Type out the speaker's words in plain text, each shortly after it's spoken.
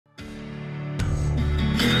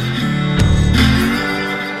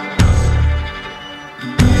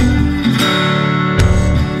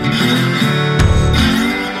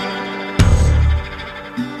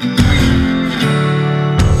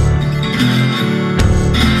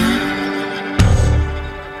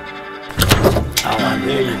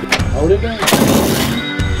Hold it down.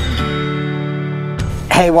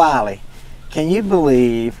 Hey Wiley, can you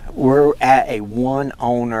believe we're at a one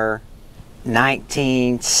owner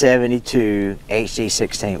 1972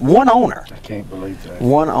 HD16? One owner. I can't believe that.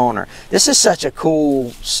 One owner. This is such a cool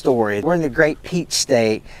story. We're in the great peach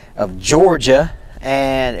state of Georgia,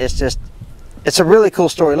 and it's a really cool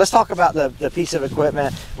story. Let's talk about the piece of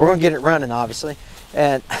equipment. We're going to get it running, obviously.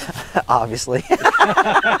 And obviously.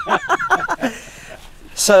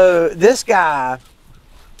 So this guy,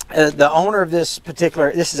 the owner of this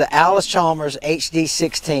is an Allis Chalmers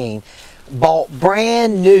HD16, bought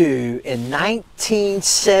brand new in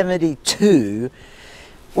 1972.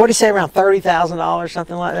 What did he say, around $30,000,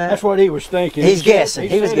 something like that? That's what he was thinking. He's guessing.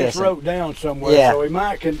 He was said guessing. It's wrote down somewhere, Yeah. so he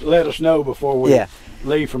might can let us know before we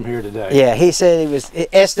leave from here today. Yeah, he said he was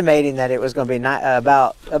estimating that it was going to be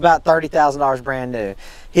about $30,000 brand new.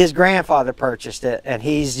 His grandfather purchased it, and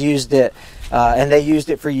he's used it, and they used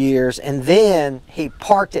it for years. And then he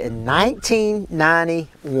parked it in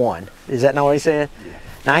 1991. Is that not what he said? Yeah.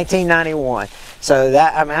 1991. So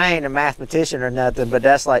that, I mean, I ain't a mathematician or nothing, but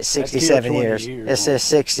that's like 67 years. It says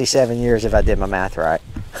 67 years if I did my math right.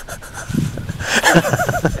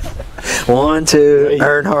 1, 2,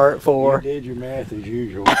 Earnhardt, 4. You did your math as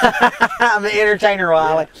usual. I'm an entertainer,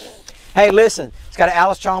 Wiley. Yeah. Hey, listen, it's got an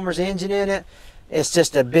Allis Chalmers engine in it. It's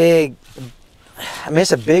just a big, I mean,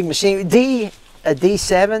 it's a big machine. A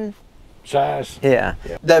D7 size. Yeah.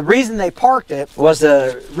 The reason they parked it was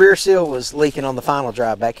the rear seal was leaking on the final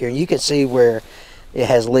drive back here. And you can see where it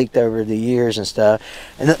has leaked over the years and stuff.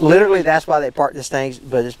 And literally that's why they parked this thing,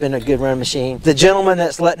 but it's been a good run machine. The gentleman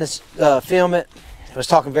that's letting us film it was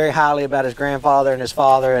talking very highly about his grandfather and his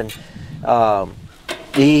father, and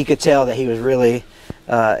he could tell that he was really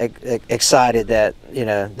excited that, you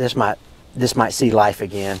know, this might see life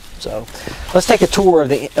again. So let's take a tour of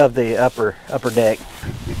the upper deck.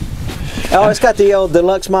 Oh, it's got the old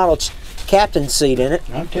deluxe model captain's seat in it.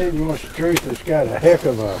 I'm telling you what's the truth, it's got a heck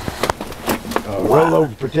of a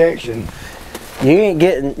rollover protection. You ain't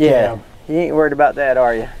getting, you ain't worried about that,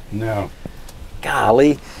 are you? No.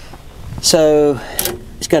 Golly. So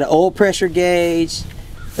it's got an oil pressure gauge,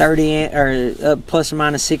 30 or plus or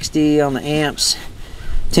minus 60 on the amps,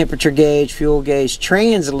 temperature gauge, fuel gauge,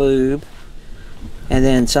 trans lube, and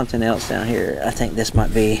then something else down here. I think this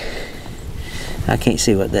might be, I can't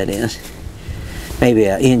see what that is. Maybe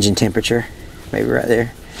an engine temperature, maybe right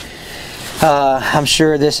there. I'm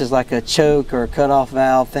sure this is like a choke or a cutoff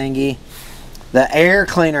valve thingy. The air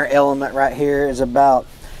cleaner element right here is about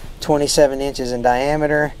 27 inches in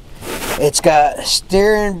diameter. It's got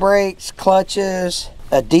steering brakes, clutches,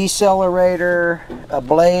 a decelerator, a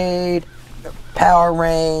blade, power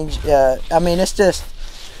range. I mean, it's just...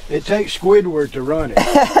 It takes Squidward to run it.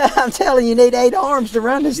 I'm telling you, you need 8 arms to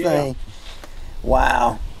run this thing.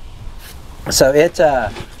 Wow. So it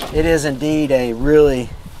is indeed a really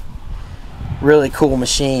cool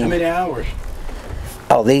machine. How many hours?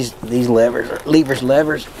 Oh, these levers.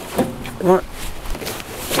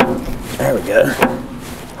 There we go.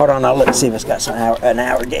 Hold on, I'll look and see if it's got an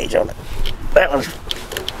hour gauge on it. That one's.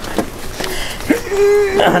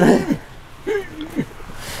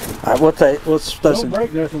 All right, we'll don't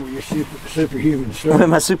break nothing with your superhuman strength. With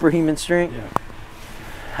my superhuman strength. Yeah.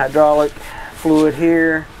 Hydraulic fluid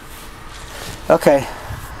here. Okay.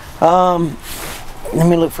 Let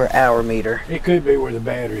me look for an hour meter. It could be where the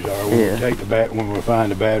batteries are. When we take when we find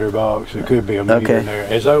the battery box, it could be a meter in there.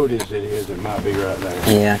 As old as it is, it might be right there.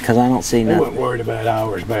 Yeah, because I don't see nothing. They weren't worried about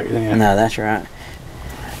hours back then. No, that's right.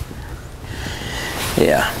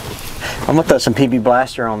 Yeah. I'm gonna throw some PB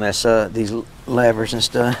Blaster on this, these levers and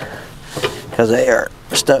stuff, because they are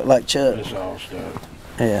stuck like Chuck. It's all stuck.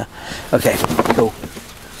 Yeah. Okay. Cool.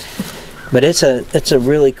 But it's a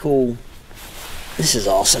really cool. This is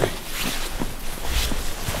awesome.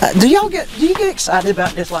 Do you get excited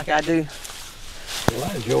about this like I do? Well,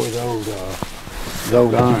 I enjoy the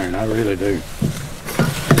old iron. I really do.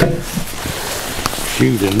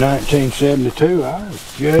 Shoot, in 1972, I was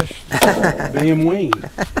just being weaned.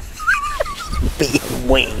 Being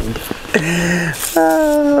weaned.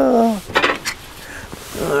 Oh.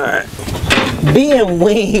 All right. Being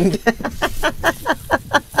weaned.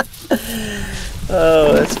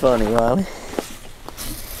 Oh, that's funny, Riley.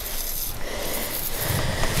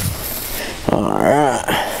 Alright.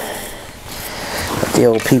 Let the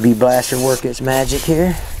old PB Blaster work its magic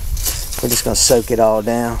here. We're just going to soak it all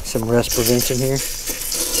down. Some rust prevention here.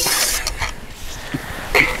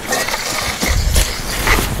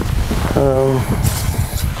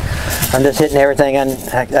 I'm just hitting everything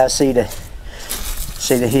I see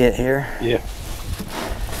to hit here. Yeah.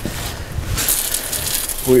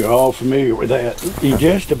 We are all familiar with that. He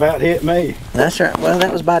just about hit me. That's right. Well,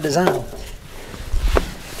 that was by design.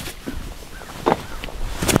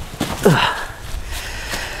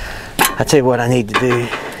 I tell you what I need to do.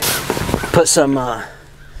 Put some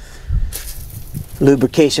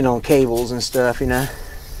lubrication on cables and stuff, you know.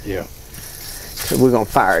 Yeah. So we're gonna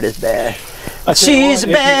fire this bad. She's a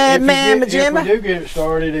bad man, If we do get it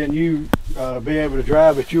started and you be able to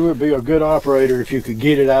drive it, you would be a good operator if you could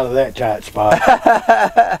get it out of that tight spot.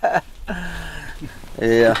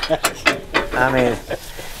 Yeah. I mean,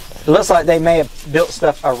 it looks like they may have built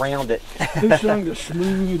stuff around it. Who sung the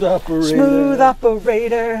Smooth Operator? Smooth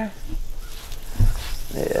Operator.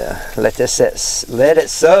 Yeah, let this set, let it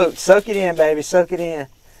soak. Soak it in, baby, soak it in.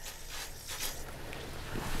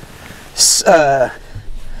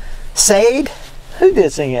 Sade? Who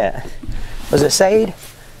did sing that? Was it Sade?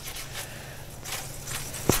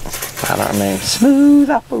 I don't know. Smooth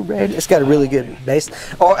Operator. It's got a really good bass.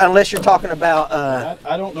 Or unless you're talking about...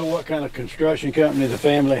 I don't know what kind of construction company the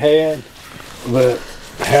family had, but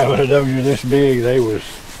having a W this big, they was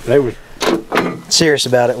serious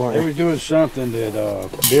about it, weren't they? They was doing something that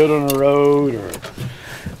building a road or...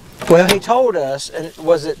 Well, he told us, and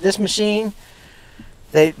was it this machine?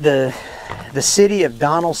 The city of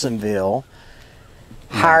Donaldsonville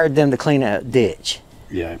hired them to clean a ditch.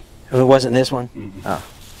 Yeah. It wasn't this one? Mm-hmm. Oh,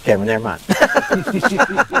 okay, well, never mind.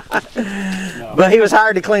 No. But he was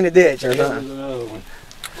hired to clean a ditch or That something. was another one.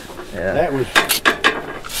 Yeah. That was...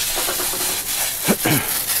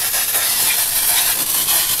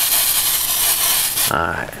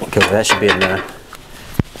 Alright, okay, that should be enough.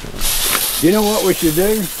 You know what we should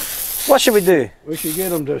do? What should we do? We should get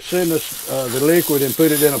them to send us the liquid and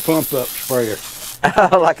put it in a pump-up sprayer.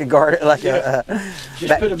 Like a garden, like Yeah. a...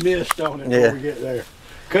 Just put a mist on it Yeah. before we get there.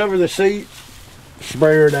 Cover the seat,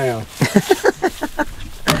 spray her down.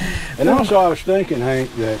 And also I was thinking, Hank,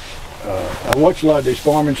 that I watch a lot of these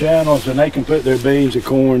farming channels and they can put their beans and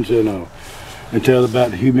corns in and tell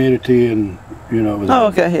about the humidity and, you know,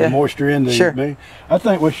 the moisture in the bean. I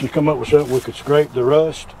think we should come up with something we could scrape the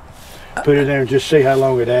rust, put it there and just see how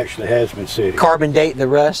long it actually has been sitting. Carbon date the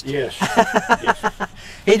rust? Yes. Yes.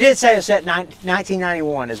 He did say it's at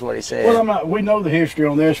 1991 is what he said. Well, we know the history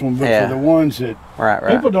on this one, but for the ones that right.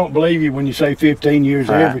 People don't believe you when you say 15 years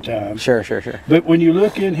every time. Sure. But when you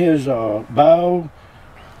look in his bio,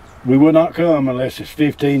 we will not come unless it's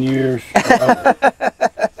 15 years.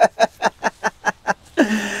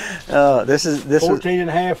 This is 14 and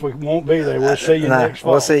a half. We won't be there. We'll see you next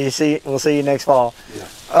fall. We'll see you next fall. Yeah.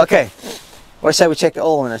 Okay. What do you say we check the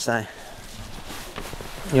oil in this thing?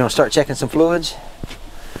 You want to start checking some fluids?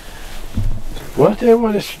 Well, I tell you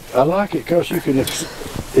what, I like it because you can.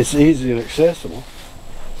 It's easy and accessible.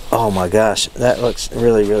 Oh my gosh, that looks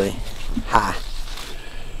really, really high.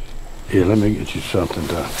 Yeah, let me get you something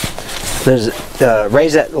done. There's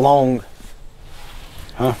raise that long.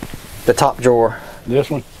 Huh? The top drawer. This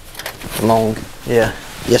one? Long. Yeah.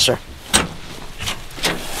 Yes, sir.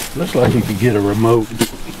 Looks like you could get a remote.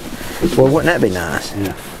 Well, wouldn't that be nice?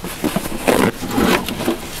 Yeah.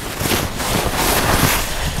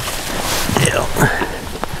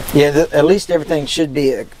 Yeah, at least everything should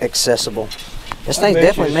be accessible. This thing's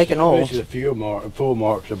definitely making oil. The full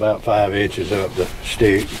mark's about 5 inches up the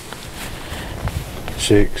stick.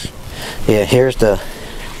 6. Yeah, here's the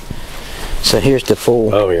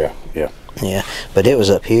full. Oh yeah, yeah. Yeah, but it was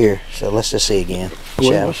up here, so let's just see again.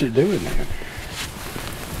 Well, what's it doing there?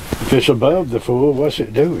 If it's above the full, what's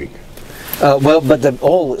it doing? Well, but the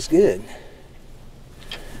oil looks good.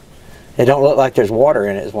 It don't look like there's water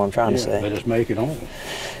in it is what I'm trying to say. But it's making oil.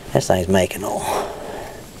 This thing's making oil.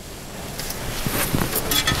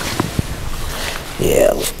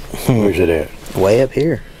 Yeah. Where's it at? Way up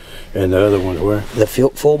here. And the other one's where? The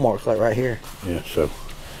full mark's like right here. Yeah, so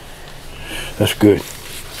that's good.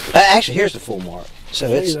 Actually, here's the full mark. So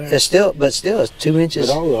it's still it's 2 inches.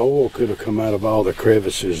 But all the oil could have come out of all the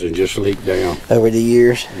crevices and just leaked down. Over the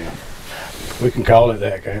years. Yeah. We can call it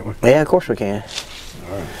that, can't we? Yeah, of course we can.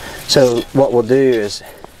 All right. So what we'll do is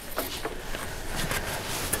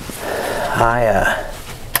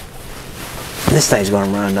this thing's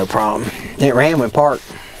gonna run no problem. It ran when parked.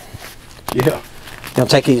 Yeah. You'll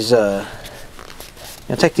take these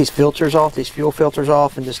filters off, these fuel filters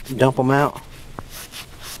off, and just dump them out.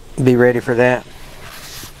 Be ready for that.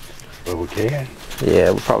 Well, we can.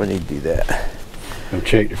 Yeah, we probably need to do that. Don't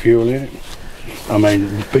check the fuel in it. I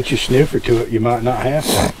mean, put your sniffer to it, you might not have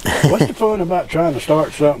to. What's the fun about trying to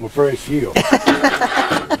start something with fresh fuel?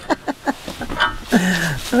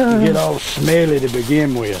 You get all smelly to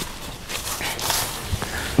begin with.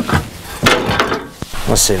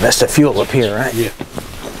 Let's see, that's the fuel up here, right? Yeah.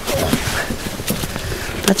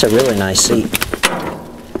 That's a really nice seat.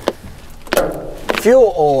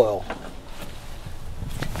 Fuel oil.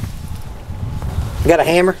 You got a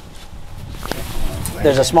hammer?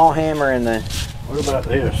 There's a small hammer in the... What about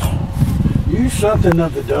this? Use something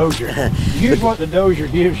of the Dozer. Use what the Dozer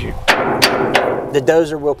gives you. The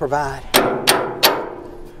Dozer will provide.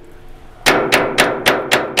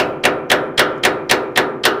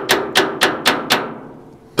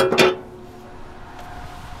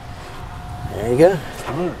 There you go.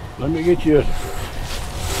 All right, let me get you a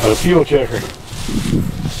fuel checker.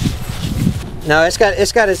 No, it's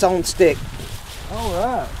got its own stick. All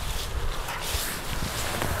right.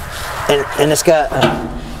 And it's got.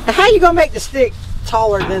 How you gonna make the stick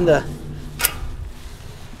taller than the?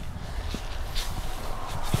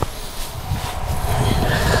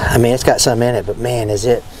 I mean, it's got some in it, but man, is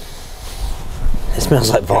it? It smells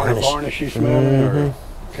like varnish. Kind of varnish you smelling, or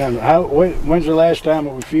kind of. When's the last time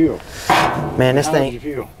it was fuel? Man, this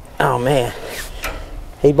thing. Oh man,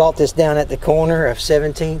 he bought this down at the corner of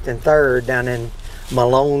 17th and 3rd down in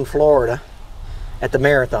Malone, Florida, at the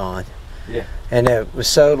marathon. Yeah. And it was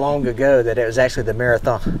so long ago that it was actually the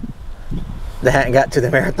marathon. They hadn't got to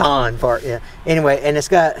the marathon part yet. Anyway, and it's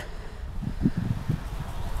got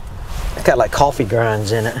like coffee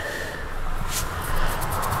grinds in it.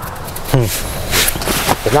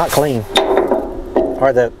 It's not clean. Or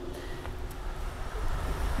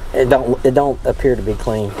it don't appear to be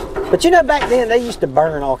clean. But you know, back then they used to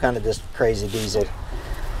burn all kind of this crazy diesel.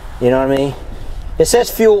 You know what I mean? It says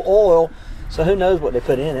fuel oil, so who knows what they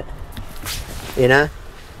put in it. You know?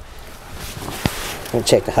 Let me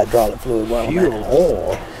check the hydraulic fluid while I'm at it. Fuel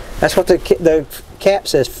oil? That's what the cap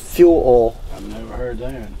says, fuel oil. I've never heard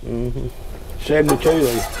that. 72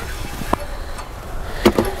 litres.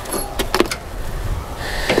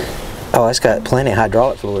 Oh, it's got plenty of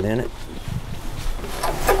hydraulic fluid in it.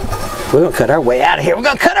 We're gonna cut our way out of here. We're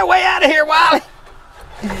gonna cut our way out of here, Wiley.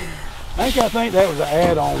 I think that was an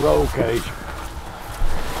add-on roll cage.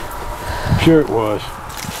 Sure it was.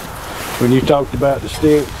 When you talked about the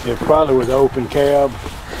stick, it probably was open cab.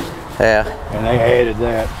 Yeah. And they added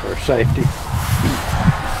that for safety.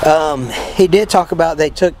 He did talk about they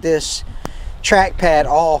took this track pad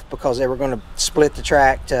off because they were going to split the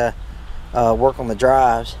track to work on the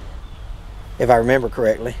drives, if I remember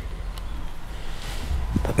correctly.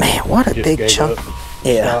 But man, what a big chunk.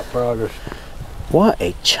 Yeah. Stop progress. What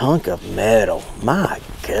a chunk of metal. My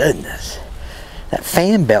goodness. That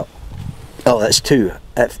fan belt. Oh, that's two.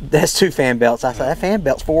 That's two fan belts. I thought that fan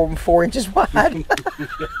belt's 4 inches wide.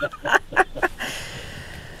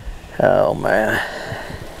 Oh man.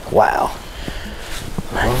 Wow.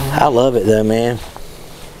 I love it though, man.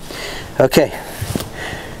 Okay.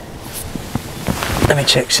 Let me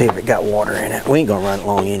check, see if it got water in it. We ain't gonna run it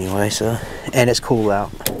long anyway, so. And it's cool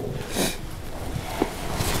out.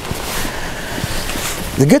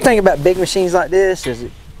 The good thing about big machines like this is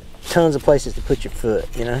tons of places to put your foot,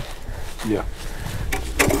 you know? Yeah.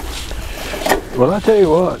 Well, I tell you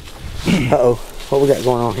what. Uh-oh. What we got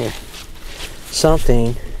going on here?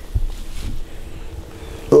 Something.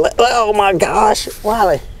 Oh my gosh,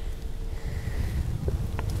 Wiley.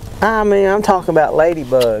 I mean, I'm talking about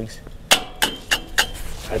ladybugs.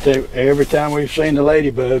 I tell you, every time we've seen the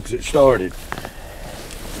ladybugs, it started.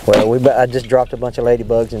 Well, I just dropped a bunch of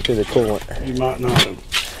ladybugs into the coolant. You might not have.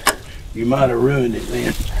 You might have ruined it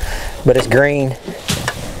then. But it's green.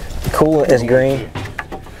 The coolant is green.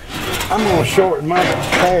 I'm going to shorten my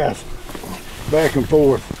path back and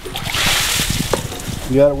forth.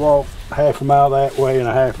 You got to walk half a mile that way and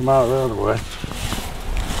a half a mile the other way.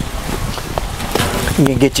 You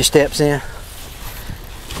can get your steps in.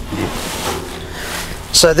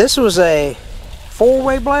 So this was a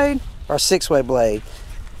 4-way blade or a 6-way blade?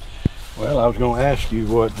 Well, I was going to ask you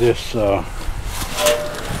what this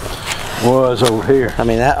was over here. I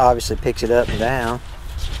mean, that obviously picks it up and down.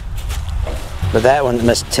 But that one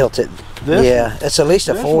must tilt it. Yeah, it's at least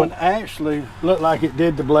a 4. This one actually looked like it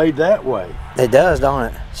did the blade that way. It does,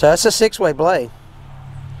 don't it? So that's a 6-way blade.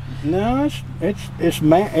 No, it's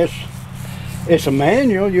a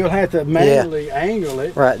manual. You'll have to manually angle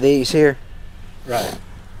it. Right, these here. Right.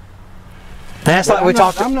 That's like we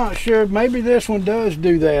talked. I'm not sure. Maybe this one does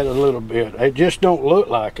do that a little bit. It just don't look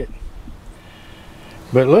like it.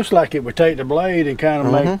 But it looks like it would take the blade and kind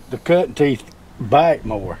of make the cutting teeth bite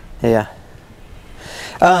more. Yeah.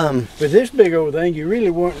 But this big old thing, you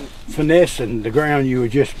really weren't finessing the ground. You were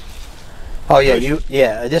just. Oh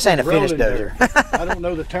yeah, this ain't a finished dozer. I don't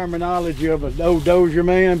know the terminology of an old dozer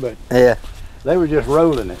man, but yeah, they were just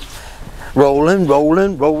rolling it. Rolling,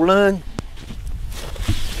 rolling, rolling.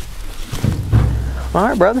 All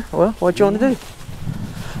right, brother. Well, what you want to do?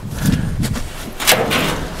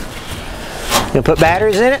 Gonna put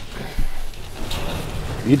batteries in it?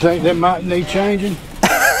 You think that might need changing?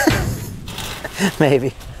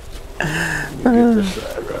 Maybe. Get this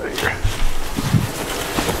side right here.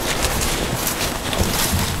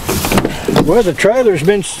 Well, the trailer's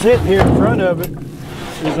been sitting here in front of it.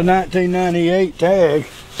 There's a 1998 tag.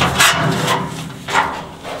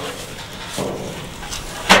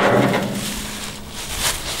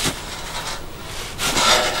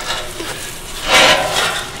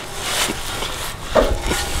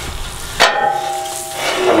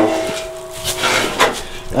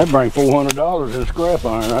 That'd bring $400 in scrap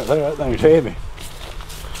iron right there. That thing's heavy.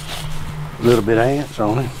 A little bit of ants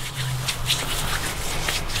on it.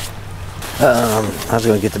 I was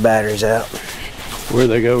going to get the batteries out. Where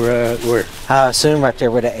they go right where? I assume right there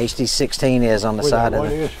where the HD16 is on the side of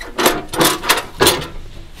it.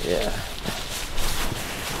 Yeah.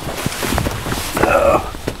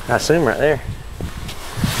 I assume right there.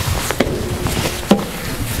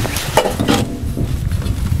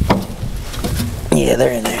 Yeah,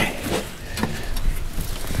 they're in there.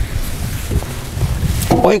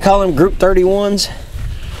 What do you call them? Group 31s?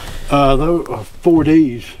 Those are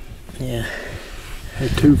 4Ds. Yeah. Hey,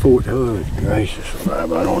 240. Oh, gracious. I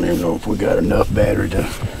don't even know if we got enough battery to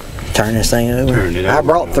turn this thing over. Turn it over. I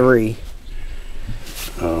brought 3.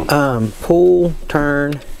 Pull,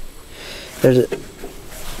 turn. There's a.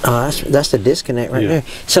 Oh, that's the disconnect right there.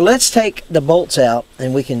 So let's take the bolts out,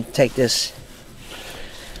 and we can take this.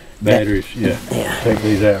 Batteries, yeah. Take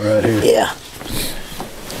these out right here. Yeah.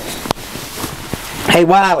 Hey,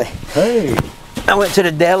 Wiley. Hey. I went to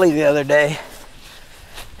the deli the other day,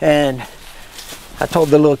 and I told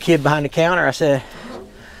the little kid behind the counter, I said,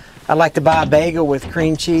 I'd like to buy a bagel with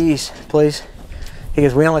cream cheese, please. He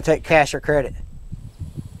goes, we only take cash or credit.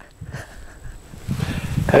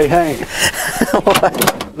 Hey, Hank.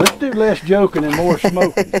 Let's do less joking and more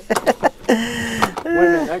smoking. Wait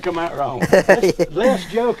a minute, that come out wrong. Less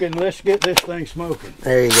joking, let's get this thing smoking.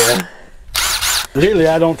 There you go. Really,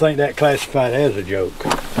 I don't think that classified as a joke.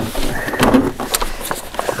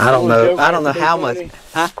 I don't know. I don't know how much.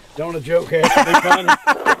 Huh? Don't a joke have to be funny?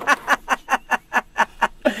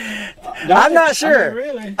 I'm not sure. I mean,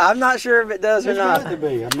 really. I'm not sure if it does or not. It's got to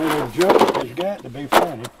be. I mean, a joke has got to be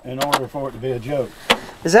funny in order for it to be a joke.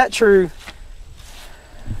 Is that true?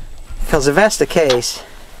 Because if that's the case,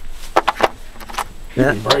 you've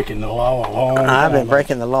been breaking the law a long time. I've been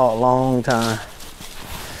breaking the law a long time.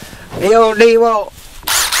 EOD volt,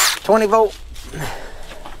 20 volt.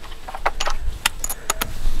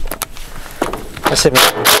 Let's see.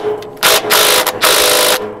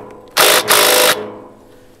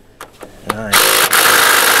 Nice.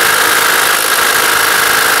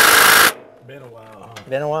 Been a while. Huh?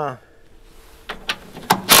 Been a while.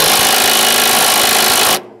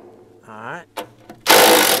 All right.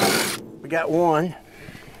 We got 1.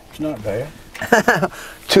 It's not bad.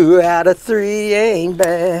 2 out of 3 ain't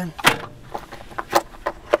bad.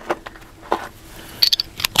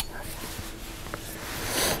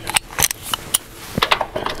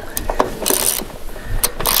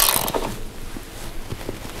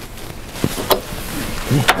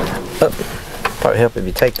 Oh, probably help if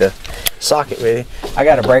you take the socket with you. I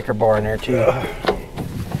got a breaker bar in there too. How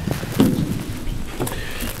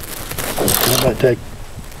about take?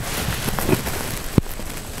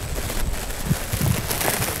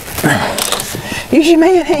 Use your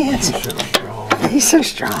man hands. He's so strong. He's so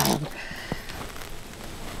strong.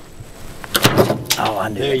 Oh, I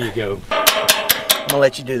knew There it. you go. I'm gonna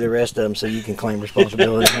let you do the rest of them so you can claim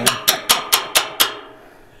responsibility.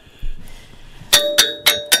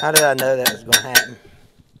 How did I know that was gonna happen?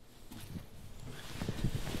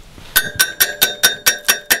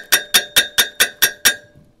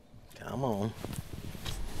 Come on.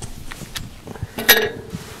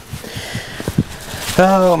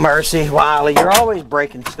 Oh, mercy, Wiley, you're always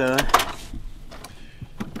breaking stuff.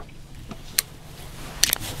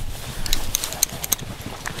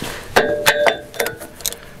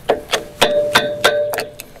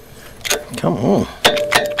 Come on.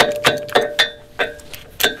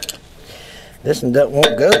 This one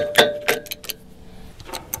won't go.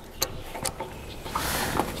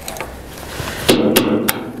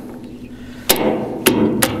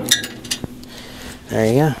 There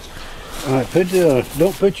you go. All right,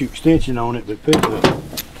 don't put your extension on it, but put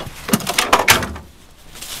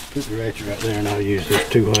the ratchet right there, and I'll use this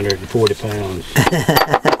 240 pounds.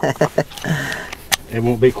 It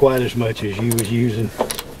won't be quite as much as you was using.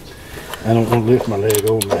 I don't want to lift my leg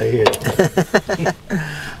over my head.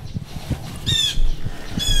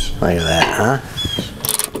 Look at that,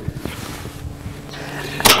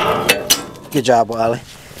 huh? Good job, Wiley.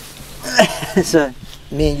 So,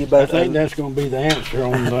 me and you both. I think that's going to be the answer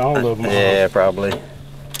on all of them. Yeah, probably. All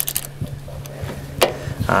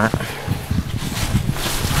right.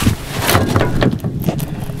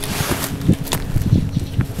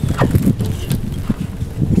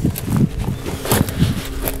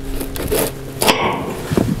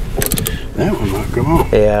 That one might come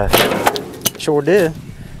off. Yeah, sure did.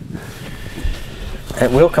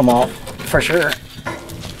 It will come off for sure.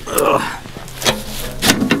 Ugh.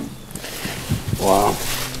 Wow.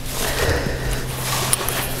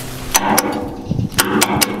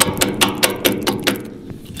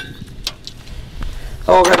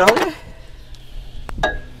 Oh, good on you.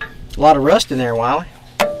 A lot of rust in there, Wiley.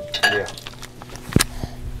 Yeah.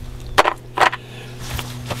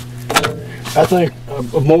 I think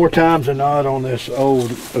more times than not on this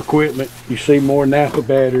old equipment, you see more Napa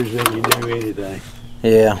batteries than you do anything.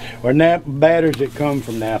 Yeah. Or Napa batteries that come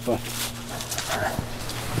from Napa.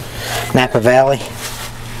 Napa Valley.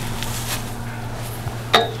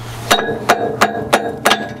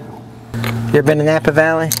 You ever been to Napa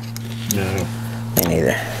Valley? No. Me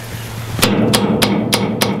neither.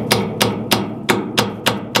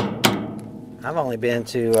 I've only been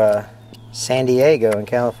to San Diego in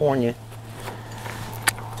California.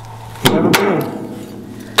 Never been.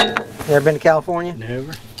 You ever been to California?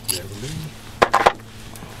 Never. Never been.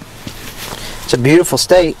 It's a beautiful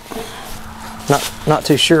state. Not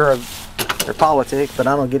too sure of their politics, but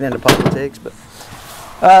I don't get into politics. But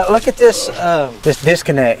look at this this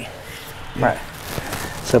disconnect. Yeah. Right.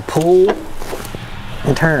 So pull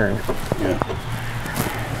and turn. Yeah.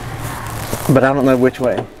 But I don't know which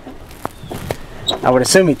way. I would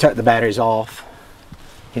assume he took the batteries off.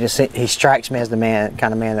 He strikes me as the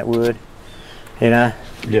kind of man that would, you know.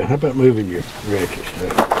 Yeah. How about moving your ratchet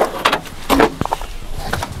stuff?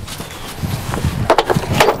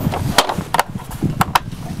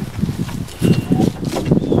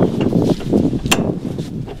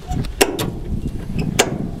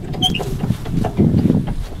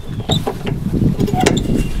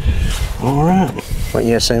 All right. What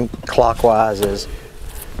you assume clockwise is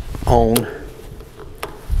on.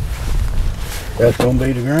 That's gonna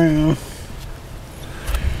be the ground.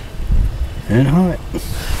 And hot.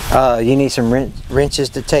 You need some wrenches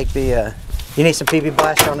to take the. You need some PB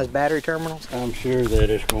blaster on those battery terminals. I'm sure that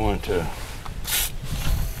it's going to.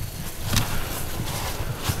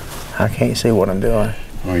 I can't see what I'm doing.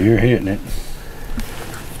 Oh, you're hitting it.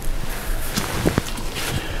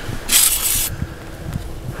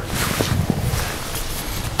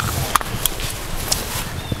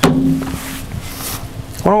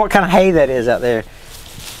 I wonder what kind of hay that is out there.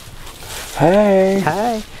 Hey.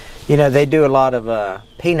 Hay. You know, they do a lot of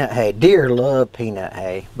peanut hay. Deer love peanut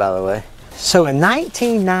hay, by the way. So in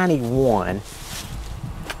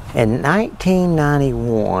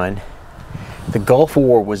 1991, the Gulf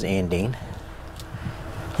War was ending.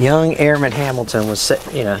 Young Airman Hamilton was,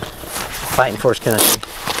 you know, fighting for his country.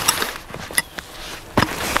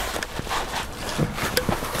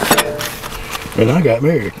 And I got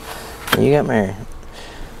married. You got married.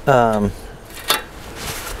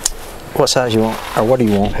 What size you want, or what do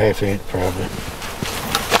you want? 1/2 inch, probably.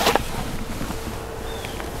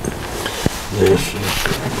 This is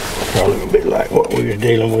probably gonna be like what we were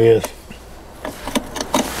dealing with.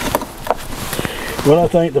 Well, I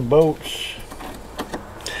think the bolts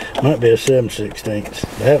might be a 7/16.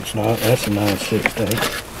 That's not. That's a 9/16.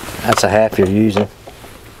 That's a half you're using.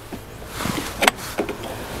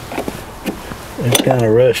 It's kind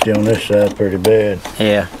of rusty on this side, pretty bad.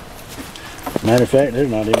 Yeah. Matter of fact, there's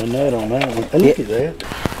not even a nut on that one. Look at that.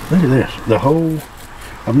 Look at this. The whole.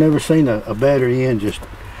 I've never seen a battery end just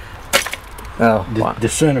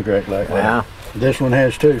disintegrate like that. Wow. This one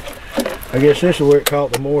has too. I guess this is where it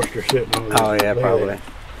caught the moisture sitting on it. Oh yeah, probably.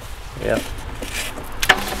 Yep.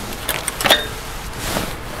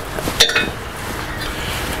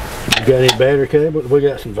 You got any battery cable? We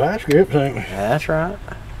got some vice grips, ain't we? That's right.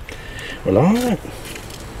 Well, all right.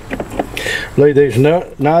 Leave these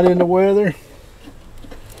not in the weather.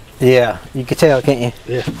 Yeah, you can tell, can't you?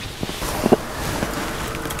 Yeah.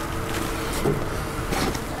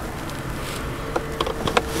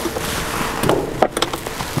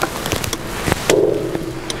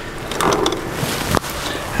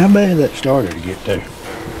 How bad that starter to get to?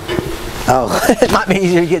 Oh, it might be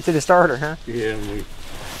easier to get to the starter, huh? Yeah, we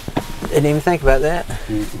didn't even think about that.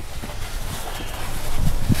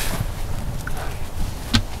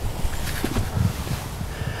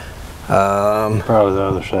 Probably the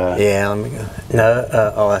other side. Yeah, let me go. No,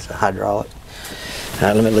 oh, that's a hydraulic. All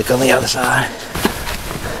right, let me look on the other side.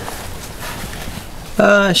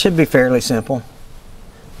 It should be fairly simple.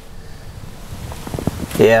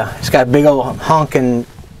 Yeah, it's got a big old honking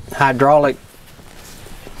hydraulic.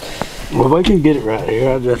 Well, we can get it right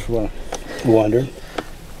here. I just wonder.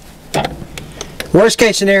 Worst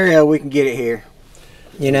case scenario, we can get it here.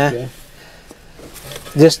 You know? Okay.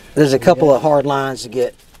 Just, there's a couple of hard lines to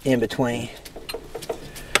get in between.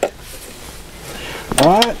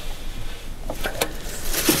 All right.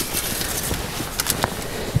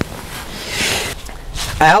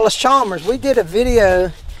 Allis Chalmers, we did a video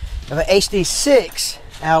of an HD6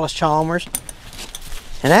 Allis Chalmers,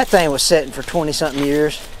 and that thing was setting for 20 something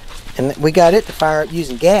years, and we got it to fire up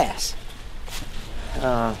using gas.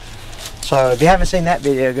 So if you haven't seen that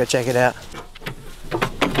video, go check it out.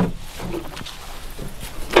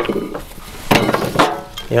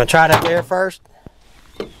 You want to try it up there first?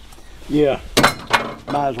 Yeah,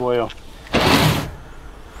 might as well.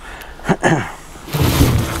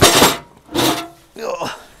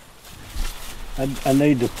 I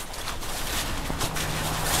need the...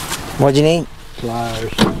 What'd you need?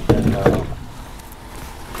 Pliers.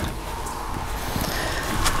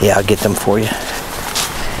 Yeah, I'll get them for you.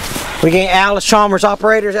 We get Allis Chalmers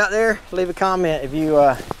operators out there. Leave a comment if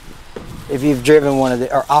you've driven one of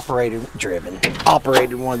the, or operated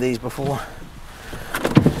one of these before.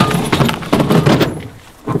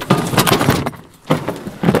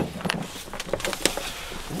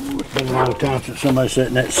 Ooh, it's been a lot of times since somebody sat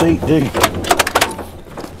in that seat, didn't it?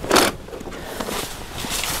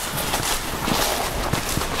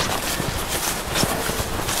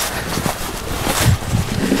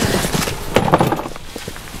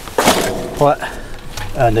 What?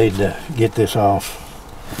 I need to get this off.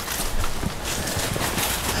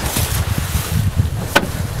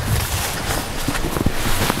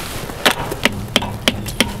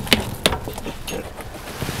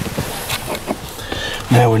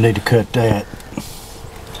 Now we need to cut that.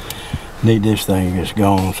 Need this thing just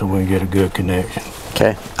gone so we can get a good connection.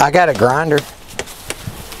 Okay. I got a grinder.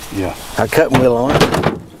 Yeah. A cutting wheel on it.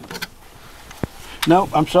 No,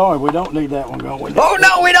 I'm sorry, we don't need that one going. Oh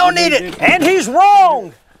no, we don't need it! And he's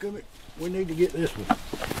wrong! Come here. We need to get this one.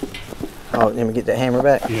 Oh, let me get that hammer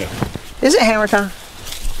back. Yeah. Is it hammer time?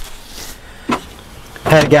 I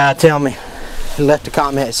had a guy tell me, he left a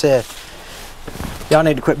comment that said, y'all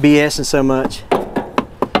need to quit BSing so much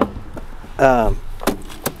and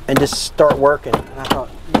just start working. And I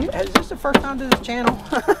thought, is this the first time to this channel?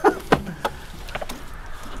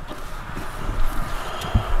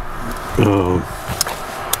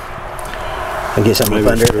 I'll get something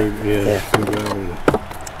under it. Yeah.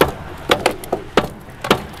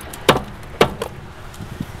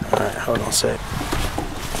 Alright, hold on a sec.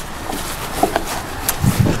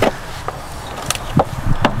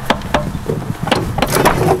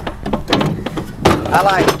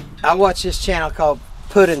 I watch this channel called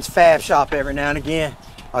Puddin's Fab Shop every now and again.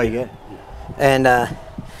 Oh, you good? And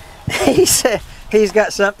he said he's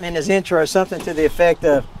got something in his intro, something to the effect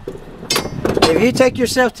of, if you take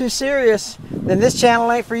yourself too serious, then this channel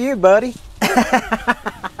ain't for you, buddy.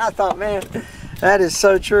 I thought, man, that is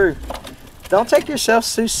so true. Don't take yourself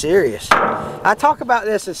too serious. I talk about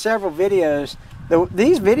this in several videos.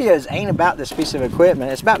 These videos ain't about this piece of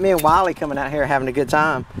equipment. It's about me and Wiley coming out here having a good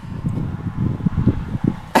time.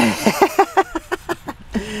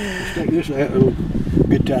 Let's take this out. Oh,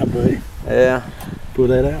 good time, buddy. Yeah. Pull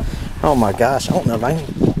that out. Oh my gosh, I don't know if I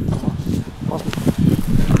can.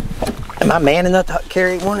 Am I man enough to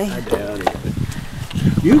carry one in? I doubt it.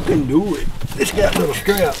 You can do it. It's got little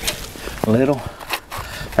straps. Little?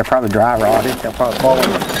 They're probably dry rotted. They'll probably fall in.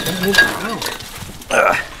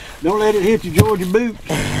 Don't let it hit your Georgia boots.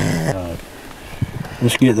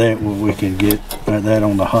 Let's get that where we can get that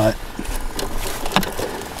on the hotter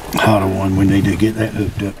one. We need to get that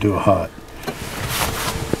hooked up to a hot.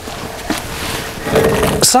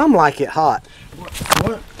 Some like it hot.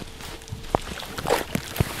 What?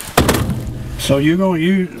 So we're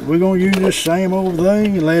gonna use this same old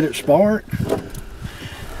thing and let it spark?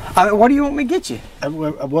 What do you want me to get you?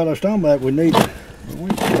 What I was talking about, we need to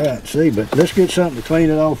see, but let's get something to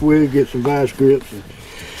clean it off with, get some vice grips. And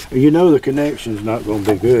you know the connection's not going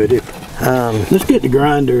to be good. Let's get the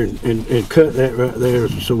grinder and cut that right there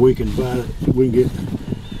so we can get.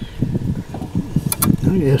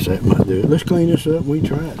 I guess that might do it. Let's clean this up. We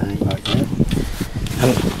try it. Ain't like that.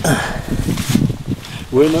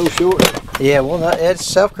 We're no short. Yeah, well, it's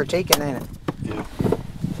self-critiquing, ain't it? Yeah.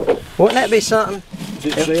 Wouldn't that be something? Is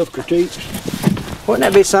it self-critique? Wouldn't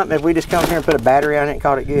that be something if we just come here and put a battery on it and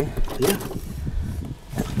called it good? Yeah.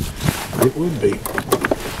 It would be.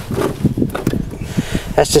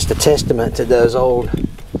 That's just a testament to those old,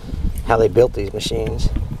 how they built these machines.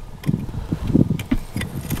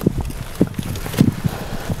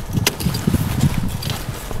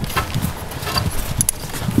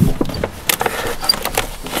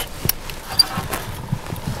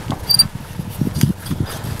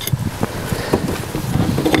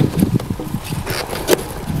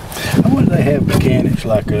 mechanics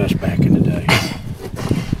like us back in the day.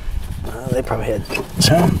 They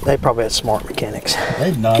probably had smart mechanics.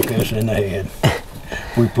 They'd knock us in the head.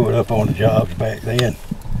 We put up on the jobs back then.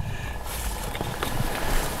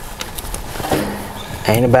 It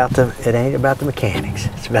ain't about the mechanics.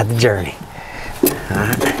 It's about the journey. All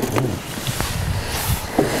right.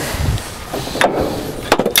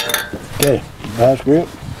 Okay, vice grip.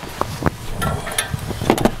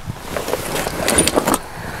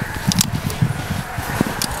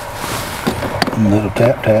 Little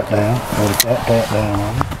tap down. Little tap down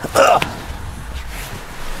on it.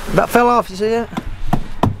 About fell off, you see that?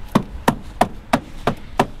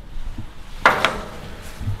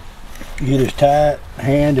 Get as tight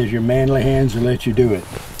hand as your manly hands will let you do it.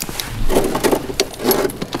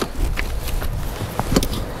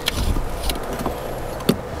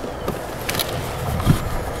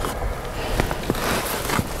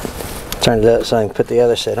 Turn it up so I can put the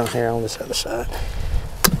other set on here on this other side.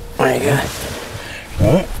 There you go.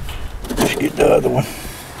 Alright, let's get the other one.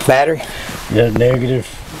 Battery? Yeah, negative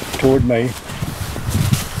toward me.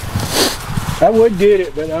 I would get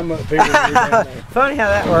it, but I'm up here. Funny how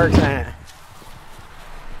that works, ain't it?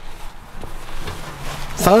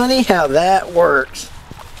 Funny how that works.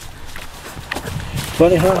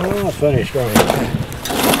 Funny funny story.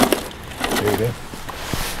 There you go.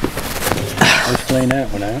 Let's clean that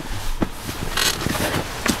one out.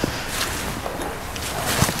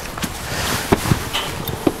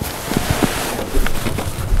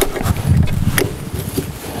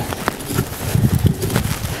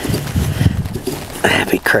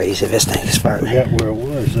 That'd be crazy if this thing is fired. I forgot where it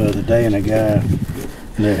was the other day, and a guy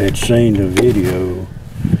that had seen the video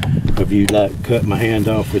of you like cut my hand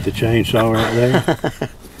off with the chainsaw right there.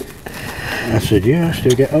 I said, yeah, I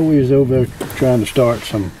still got, oh, he was over there trying to start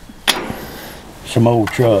some old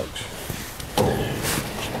trucks.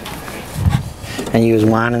 And you was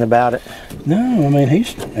whining about it? No, I mean, he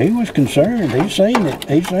was concerned. He seen it.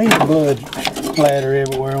 He seen the blood splatter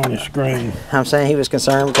everywhere on the screen. I'm saying he was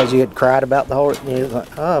concerned because you had cried about the whole, he was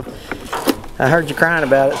like, oh, I heard you crying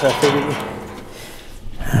about it, so I figured you.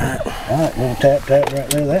 Alright, we'll tap right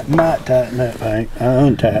there. That might tighten up, Hank. I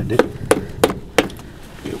untightened it.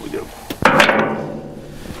 Here we go.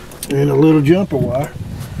 And a little jumper wire.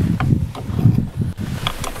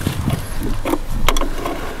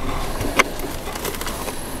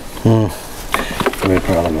 We're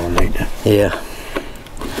probably gonna need to. Yeah.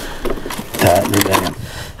 Tighten it down.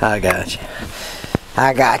 I got you.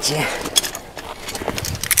 I got you.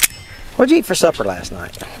 What'd you eat for supper last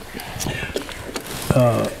night?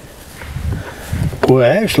 Well,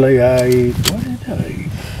 actually, I ate, what did I eat?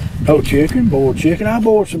 Oh, chicken, boiled chicken. I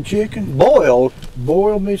boiled some chicken. Boiled?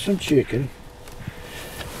 Boiled me some chicken.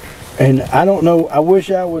 And I don't know, I wish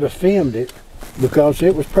I would have filmed it because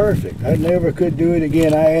it was perfect. I never could do it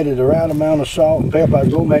again. I added the right amount of salt and pepper. I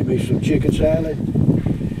was going to make me some chicken salad.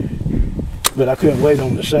 But I couldn't wait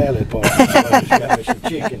on the salad part, so I just got me some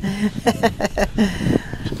chicken.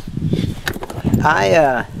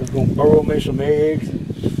 I was going to boil me some eggs.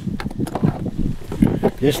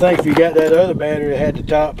 Just think if you got that other battery that had the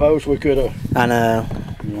top post, we could have. I know.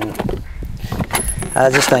 Yeah. I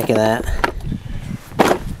was just thinking that.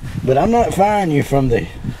 But I'm not firing you from the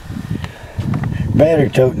battery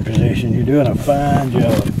toting position. You're doing a fine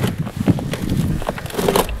job.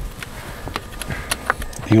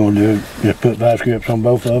 You want to do just put vice grips on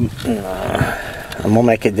both of them? I'm gonna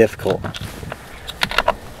make it difficult.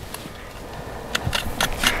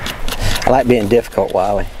 I like being difficult,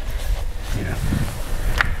 Wiley. Yeah.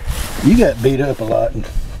 You got beat up a lot in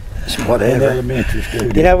elementary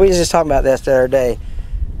school. You know, we was just talking about this the other day.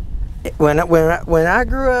 When I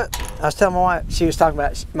grew up, I was telling my wife, she was talking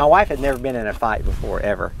about, my wife had never been in a fight before,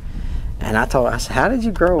 ever. And I told her, I said, how did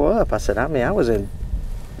you grow up? I said, I mean, I was in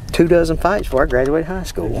 24 fights before I graduated high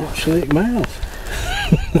school. Slick mouth.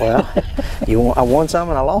 Well, I won some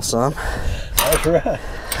and I lost some. That's right.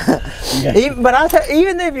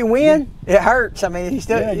 Even if you win, it hurts. I mean, you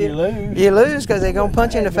lose. You lose because they're gonna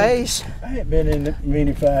punch you in the face. I ain't been in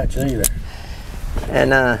many fights either.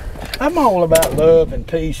 And I'm all about love and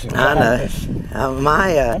peace and kindness. I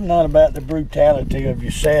know. I'm not about the brutality of you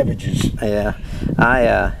savages. Yeah,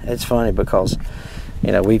 it's funny because,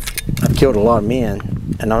 you know, I've killed a lot of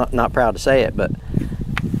men, and I'm not proud to say it, but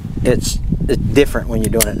it's different when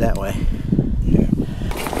you're doing it that way. Yeah.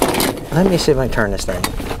 Let me see if I can turn this thing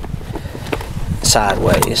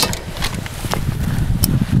sideways.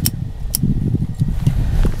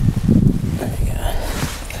 There you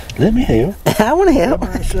go. Let me help. I want to help.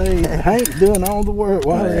 I say Hank's doing all the work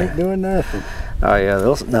while he ain't doing nothing. Oh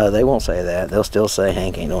yeah, no, they won't say that. They'll still say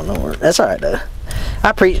Hank ain't doing no work. That's all right though.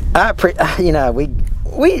 You know,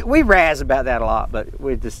 we razz about that a lot, but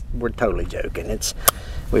we're totally joking.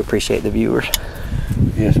 We appreciate the viewers.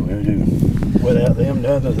 Yes, we do. Without them,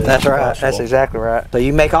 none of this. That's right. Possible. That's exactly right. So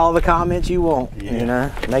you make all the comments you want. Yeah. You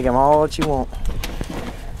know, make them all that you want.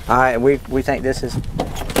 All right, we think this is.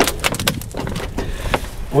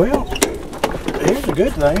 Well, here's a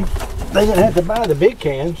good thing. They didn't have to buy the big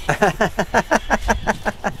cans.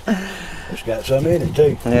 It's got some in it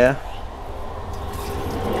too. Yeah.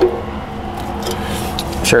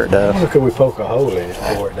 Sure it does. Look, we poke a hole in it,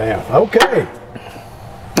 pour it down. Okay.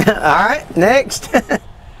 All right, next.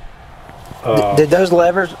 Did those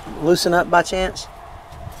levers loosen up by chance?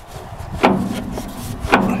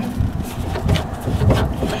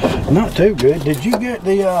 Not too good. Did you get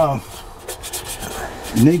the,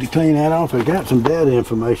 you need to clean that off. I got some data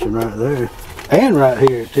information right there. And right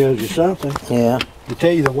here, it tells you something. Yeah. To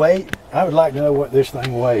tell you the weight, I would like to know what this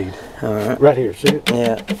thing weighed. All right. Right here, see it?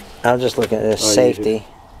 Yeah. I was just looking at this safety.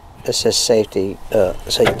 It says safety, so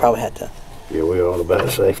you probably have to. Yeah, we're all about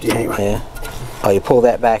safety, ain't we? Yeah. Oh, you pull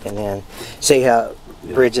that back and then see how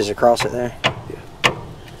it bridges across it there? Yeah.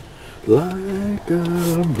 Like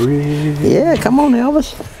a bridge. Yeah, come on,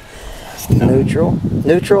 Elvis. No. Neutral.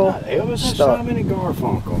 Not Elvis, start. Simon and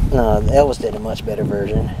Garfunkel. No, Elvis did a much better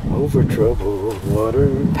version. Over troubled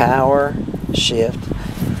water. Power, shift.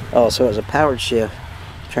 Oh, so it was a powered shift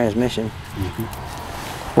transmission.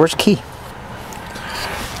 Where's the key?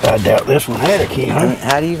 I doubt this one had a key, huh?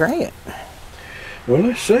 How do you rate it? Well,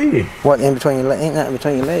 let's see. What, in between your legs? Ain't nothing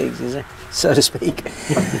between your legs, is there? So to speak.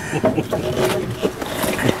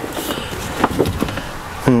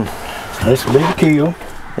 This will be the keel.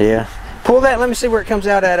 Yeah. Pull that, let me see where it comes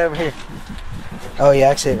out at over here. Oh yeah,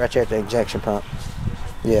 I see it right there at the injection pump.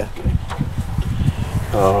 Yeah.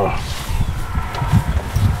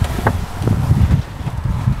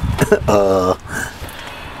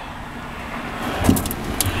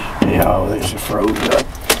 Yeah, oh, this is froze up.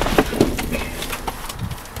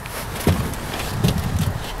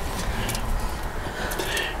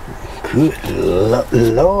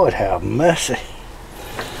 Good Lord, have mercy.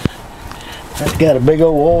 That's got a big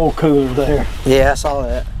old oil cooler there. Yeah, I saw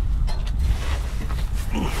that.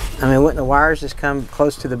 I mean, wouldn't the wires just come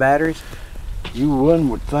close to the batteries? You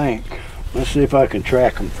would think. Let's see if I can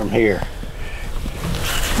track them from here.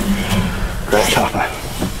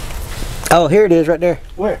 Oh, here it is right there.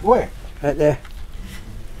 Where? Where? Right there.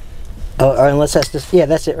 Oh, or unless that's just, yeah,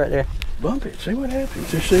 that's it right there. Bump it, see what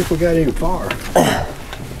happens. Let's see if we got any far.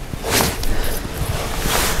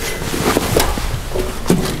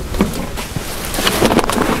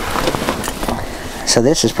 So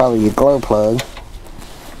this is probably your glow plug.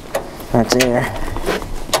 Right there.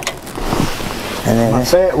 And then my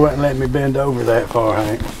fat wouldn't let me bend over that far,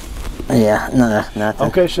 Hank. Yeah, no, nothing.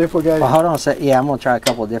 Okay, see if we got it. Well, hold on a sec. Yeah, I'm going to try a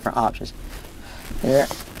couple of different options. Here.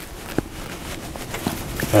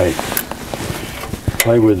 Hey,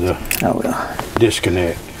 play with the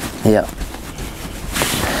disconnect. Yep.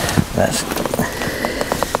 That's.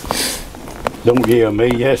 Don't give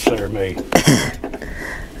me, yes sir, me.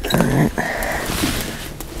 Alright.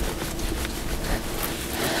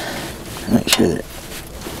 Make sure that.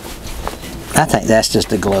 I think that's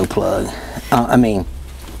just a glow plug. I mean,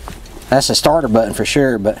 that's a starter button for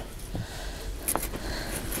sure, but.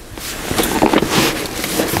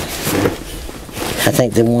 I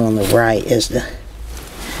think the one on the right is the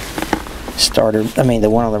starter. I mean, the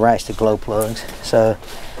one on the right is the glow plugs. So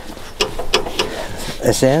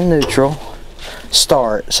it's in neutral.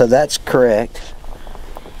 Start. So that's correct.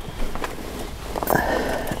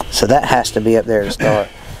 So that has to be up there to start.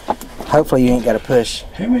 Hopefully, you ain't got to push.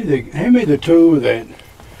 Hand me the tool that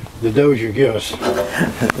the dozer gives us.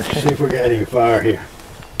 See if we got any fire here.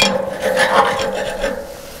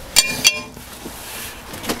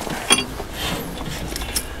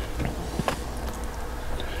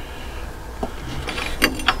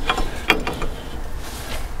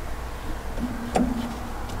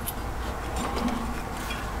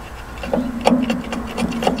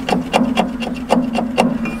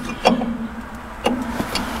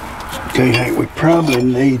 Okay, Hank, we probably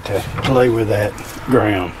need to play with that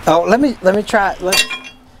ground. Oh, let me try.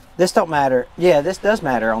 This don't matter. Yeah, this does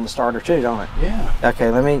matter on the starter too, don't it? Yeah.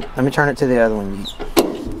 Okay, let me turn it to the other one.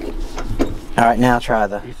 All right, now try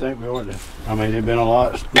the. You think we ought to? I mean, it'd been a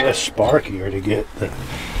lot less sparkier to get the.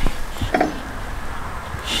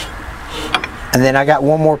 And then I got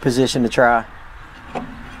one more position to try.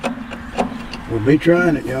 We'll be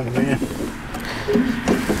trying it, young man.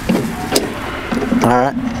 All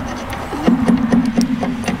right.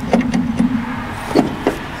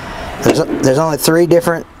 There's only 3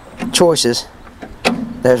 different choices.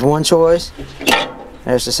 There's one choice,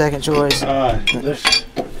 There's the second choice.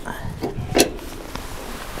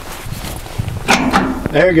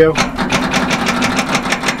 There you go.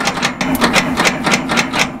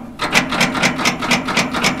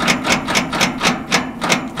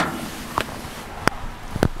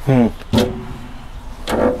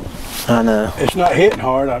 I know. It's not hitting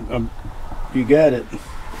hard. You got it.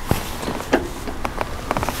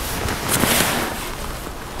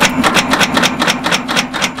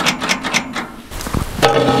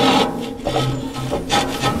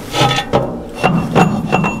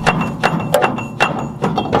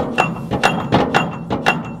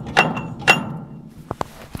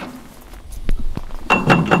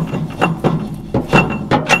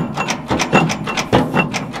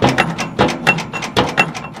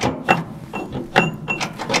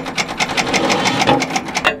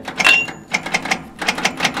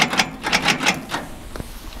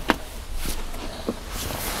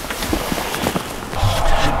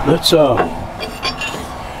 Let's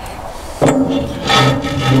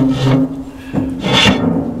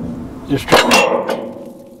just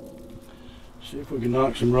see if we can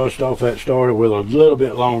knock some rust off that starter with a little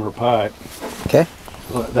bit longer pipe. Okay.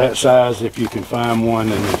 That size, if you can find one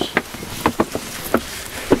in this.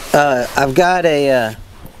 I've got a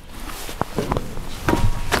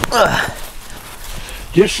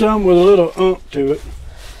just some with a little oomph to it.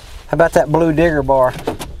 How about that blue digger bar?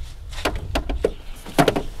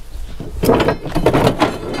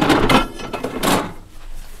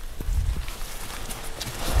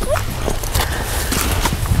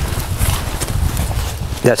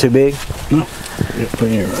 Is that too big? No. Yeah,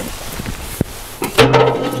 put it right.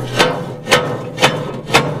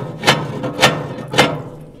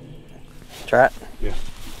 Try it? Yeah.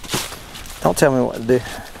 Don't tell me what to do.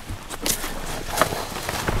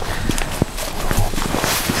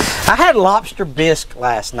 I had lobster bisque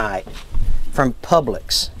last night from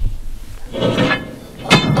Publix.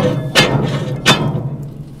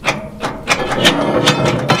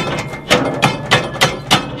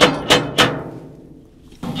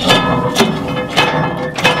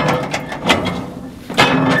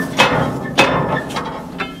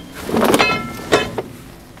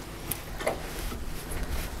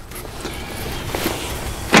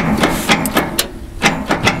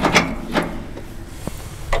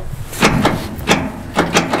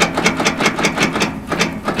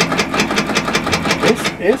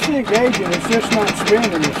 It's engaging, it's just not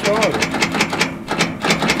spinning the starter.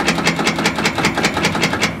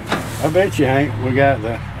 I bet you, Hank, we got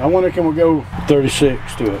the, I wonder can we go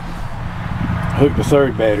 36 to it. Hook the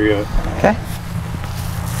third battery up. Okay.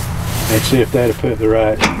 And see if that'll put the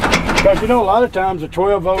right. Because you know, a lot of times the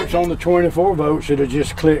 12 volts on the 24 volts, it'll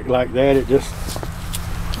just click like that. It just,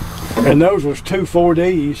 and those was two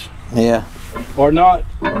 4Ds. Yeah. Or not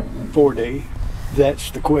 4D.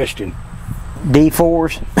 That's the question.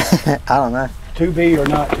 D4s? I don't know. 2B or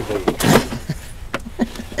not 2B?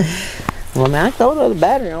 Well, man, I can throw another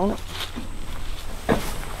battery on it.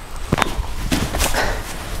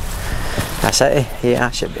 I say, yeah,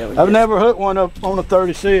 I should be able to. I've never hooked one up on a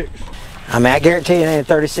 36. I mean, I guarantee it ain't a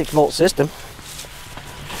 36 volt system.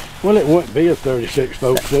 Well, it wouldn't be a 36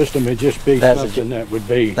 volt system. It'd just be something that would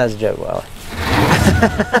be. That's a joke, Wally.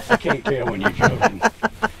 I can't tell when you're joking.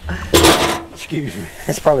 Excuse me.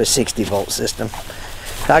 It's probably a 60 volt system.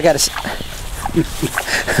 I got to.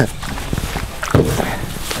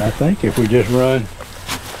 I think if we just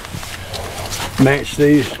match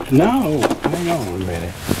these. No, hang on a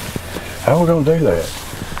minute. How are we going to do that?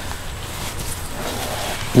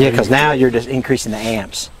 Yeah, because now you're just increasing the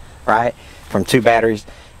amps, right? From two batteries.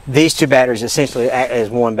 These two batteries essentially act as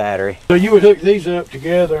one battery. So you would hook these up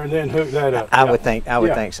together and then hook that up? I would think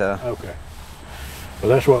think so. Okay. Well,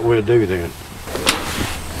 that's what we'll do then.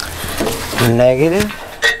 Negative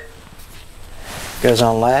goes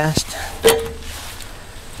on last.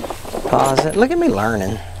 Positive. Look at me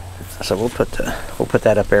learning. So we'll put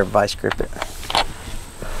that up there, vice grip it.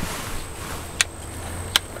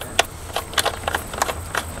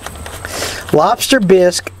 Lobster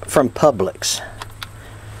bisque from Publix.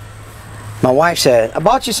 My wife said, I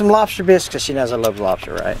bought you some lobster bisque, because she knows I love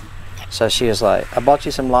lobster, right? So she was like, I bought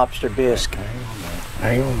you some lobster bisque.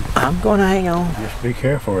 Hang on. I'm going to hang on. Just be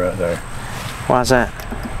careful right there. Why's that?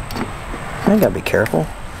 I gotta be careful.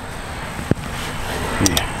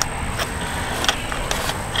 Yeah.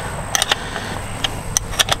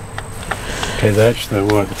 Okay, that's the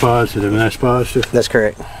what? The positive, and that's positive? That's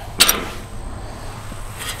correct.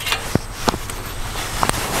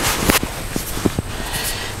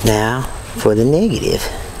 Now for the negative.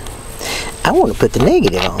 I want to put the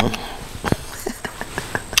negative on.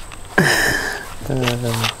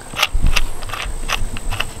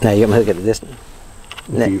 Now you want me to hook it to this?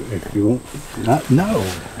 If you want. No.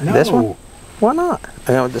 This one? Why not?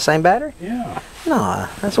 With the same battery? Yeah. No,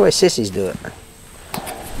 that's the way sissies do it.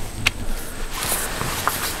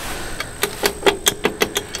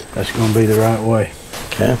 That's going to be the right way.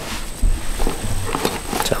 Okay.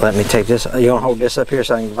 So let me take this. You want to hold this up here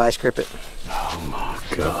so I can vice grip it? Oh my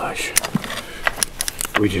gosh.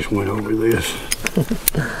 We just went over this.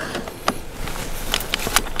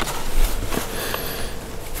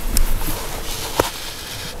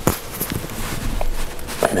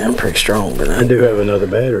 Man, I'm pretty strong, but I do have another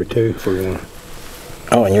battery too for one.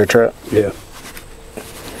 Oh, in your truck? Yeah.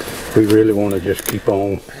 We really want to just keep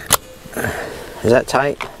on. Is that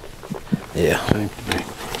tight? Yeah. Seems to be.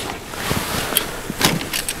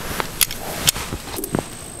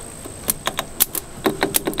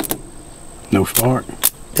 No spark.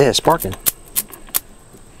 Yeah, it's sparking.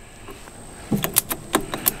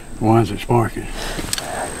 Why is it sparking?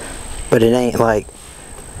 But it ain't like...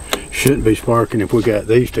 Shouldn't be sparking if we got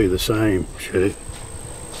these two the same, should it?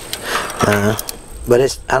 But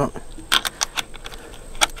it's, I don't...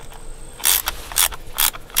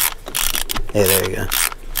 Yeah, there you go.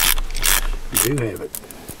 You do have it.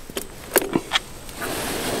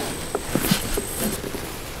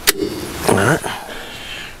 Alright.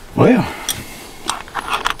 Well.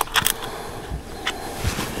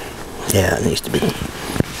 Yeah, it needs to be.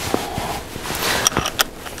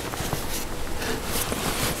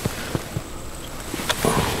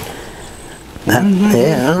 Yeah,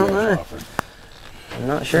 I don't know. I'm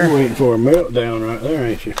not sure. You're waiting for a meltdown right there,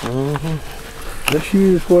 ain't you? Mm-hmm. Let's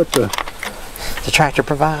use what the tractor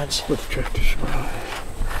provides. What the tractor provides.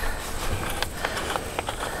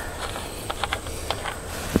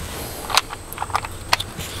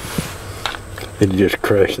 It just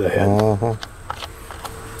crushed that.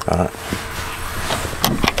 Alright.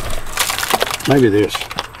 Maybe this.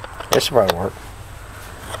 This will probably work.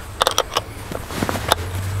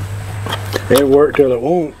 It'll work till it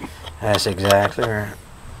won't. That's exactly right.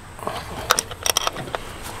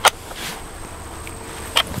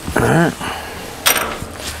 Alright.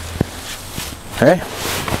 Hey.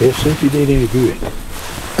 Let's see if you did any good.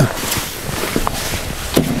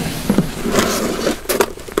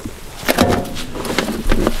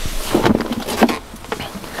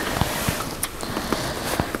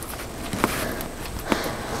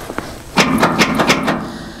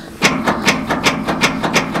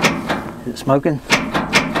 Is it smoking?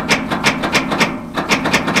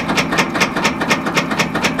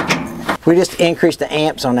 We just increased the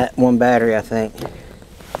amps on that one battery, I think.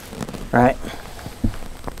 Right?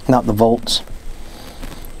 Not the volts.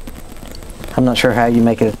 I'm not sure how you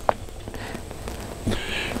make it.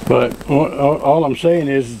 But all I'm saying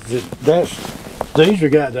is that these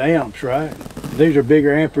have got the amps, right? These are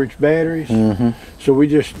bigger amperage batteries. Mm-hmm. So we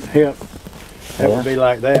just help. That would be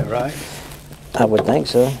like that, right? I would think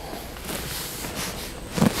so.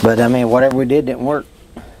 But I mean, whatever we did didn't work.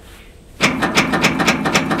 Does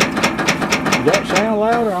that sound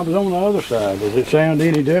louder? I was on the other side. Does it sound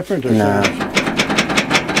any different? Or no.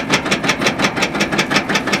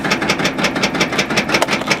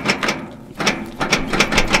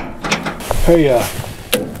 Hey,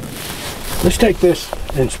 let's take this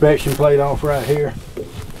inspection plate off right here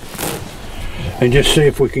and just see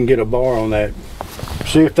if we can get a bar on that.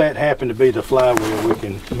 See if that happened to be the flywheel, we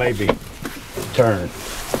can maybe turn.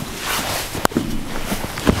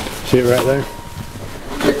 See it right there?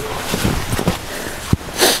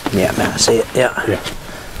 Yeah, man, I see it. Yeah. Yeah.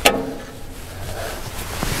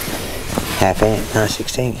 Half inch,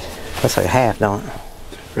 9/16. Looks like a half, don't it?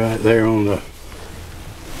 Right there on the.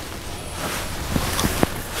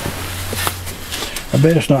 I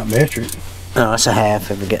bet it's not metric. No, it's a half.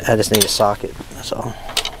 I just need a socket. That's all.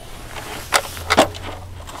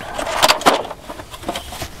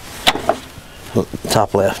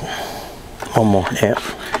 Top left. One more. Yep.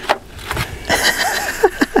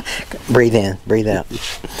 Breathe in. Breathe out.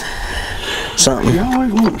 Something. You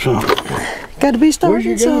always want something. Got to be starting.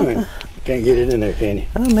 Where's you going? Can't get it in there, can you?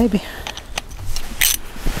 Oh, maybe.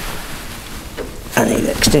 I need an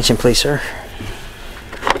extension, please, sir.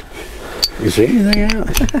 You see anything out?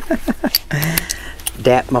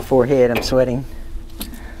 Dap my forehead. I'm sweating.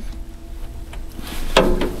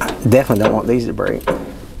 I definitely don't want these to break.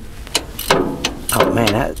 Oh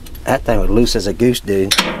man, that thing was loose as a goose,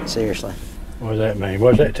 dude. Seriously. What does that mean?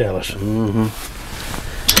 What does that tell us? Mm-hmm.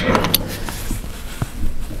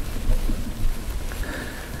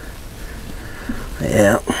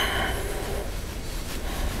 Yeah.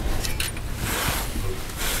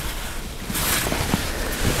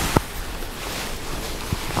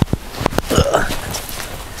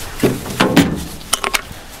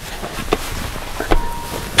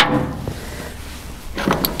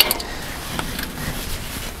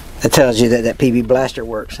 That tells you that that PB blaster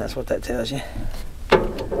works. That's what that tells you.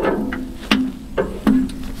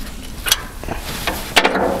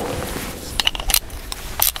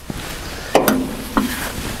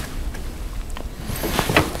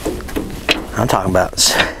 I'm talking about.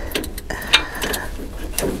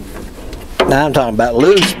 Now I'm talking about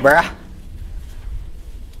loose, bruh.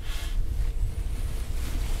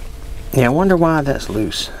 Yeah, I wonder why that's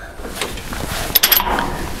loose.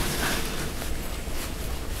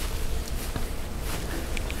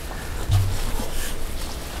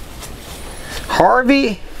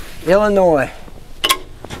 Harvey, Illinois.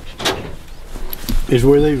 Is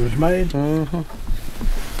where these was made? Mm-hmm.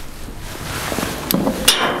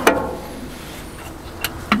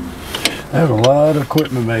 There's a lot of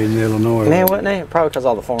equipment made in Illinois. Man, wasn't it? Probably because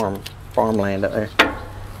all the farmland up there.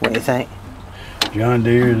 What do you think? John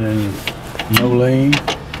Deere and Moline.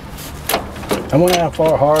 I wonder how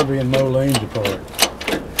far Harvey and Moline's apart.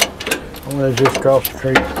 I wonder just across the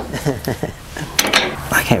creek.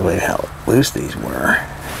 I can't believe how loose these were.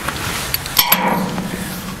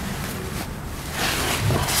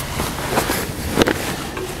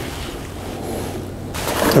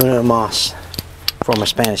 Una Mas, for my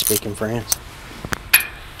Spanish-speaking friends.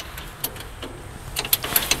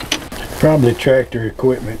 Probably tractor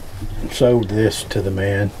equipment sold this to the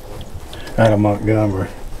man out of Montgomery.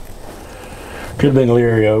 Could have been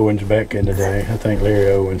Larry Owens back in the day. I think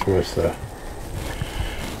Larry Owens was the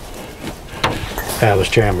Allis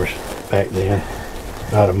Chalmers back then,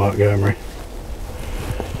 out of Montgomery.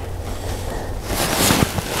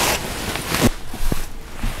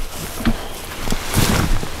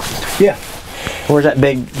 Yeah. Where's that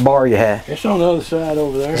big bar you have? It's on the other side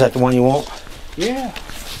over there. Is that the one you want? Yeah.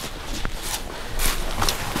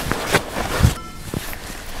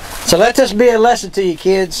 So let this be a lesson to you,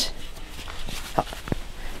 kids.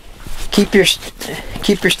 Keep your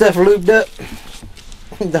stuff lubed up.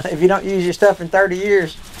 If you don't use your stuff in 30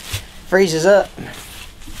 years, freezes up.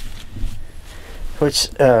 Which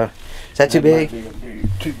is that too big? Might be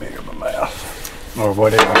too big of a mouth, or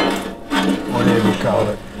whatever you call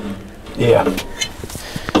it. Yeah.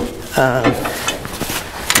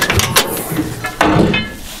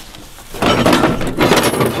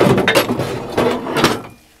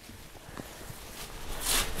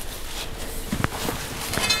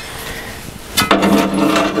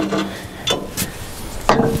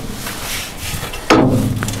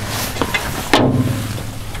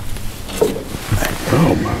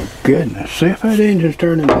 Oh my goodness! See if that engine's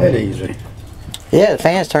turning that easy. Yeah, the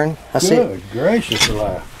fan's turned. I see it. Good gracious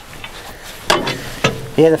alive.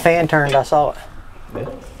 Yeah, the fan turned. I saw it. Yeah.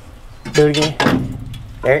 Do it again.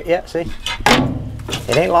 There. Yeah. See,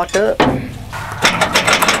 it ain't locked up.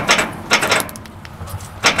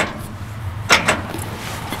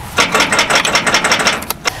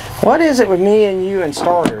 What is it with me and you and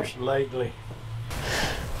starters Lately,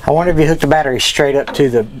 I wonder if you hooked the battery straight up to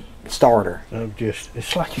the starter.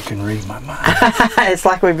 it's like you can read my mind. It's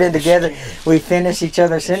like we've been together. We finish each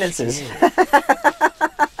other's sentences.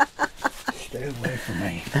 Stay away from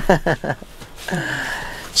me.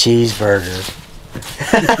 Cheeseburger.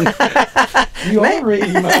 You are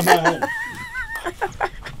reading my mind.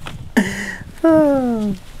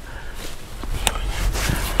 Oh.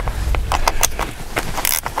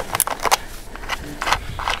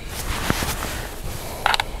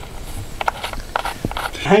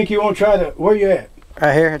 Hank, you want to try to, where you at?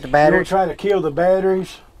 Right here at the You battery. want to try to kill the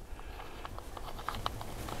batteries?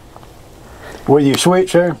 With your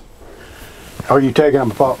switch there? Or are you taking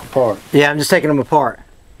them apart? Yeah, I'm just taking them apart.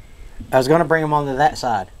 I was going to bring them onto that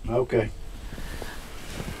side. Okay.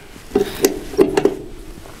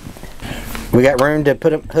 We got room to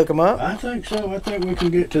hook them up? I think so. I think we can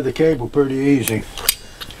get to the cable pretty easy.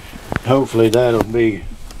 Hopefully that'll be,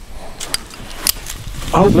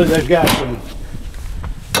 hopefully they've got some.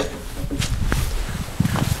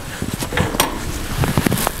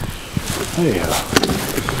 Hey,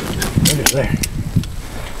 look at that.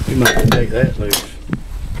 You might have to take that loose.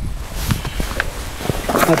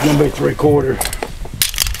 That's gonna be 3/4.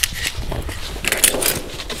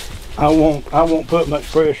 I won't put much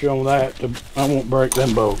pressure on that. I won't break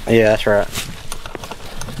them bolts. Yeah, that's right.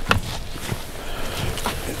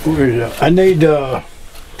 Where is that? I need the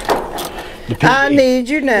PB. I need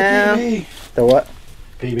you now. The what?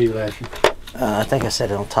 PB latcher. I think I said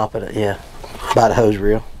it on top of it. Yeah, by the hose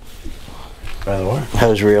reel. By the way.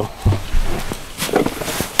 Hose reel.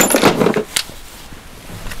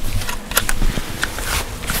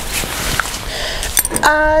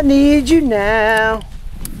 I need you now.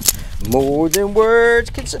 More than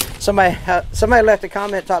words can say. Somebody left a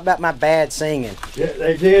comment talking about my bad singing. Yeah,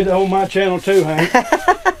 they did on my channel too, Hank.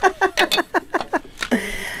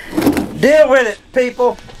 Deal with it,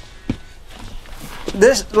 people.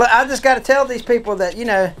 I just got to tell these people that, you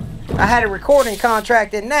know, I had a recording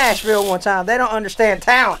contract in Nashville one time. They don't understand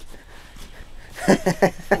talent.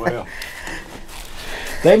 Well,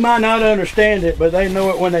 they might not understand it, but they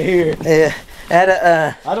know it when they hear it. Yeah.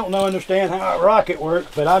 I don't understand how a rocket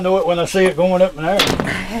works, but I know it when I see it going up in the air.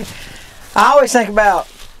 I always think about,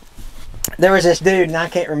 there was this dude, and I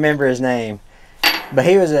can't remember his name, but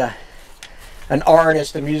he was an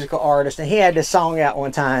artist, a musical artist, and he had this song out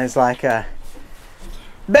one time. It's like,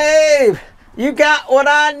 babe, you got what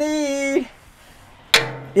I need.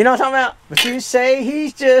 You know what I'm talking about? But you say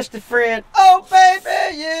he's just a friend. Oh,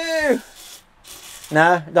 baby, you.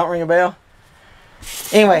 No, don't ring a bell.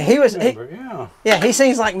 Anyway, he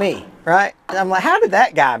sings like me, right? And I'm like, how did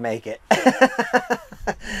that guy make it?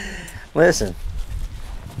 Listen,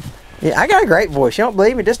 yeah, I got a great voice. You don't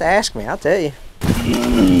believe me? Just ask me. I'll tell you.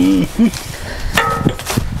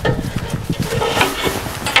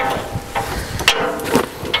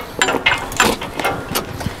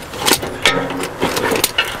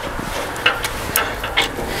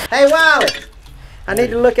 Hey, Wiley, I need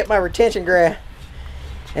to look at my retention graph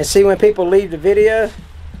and see when people leave the video,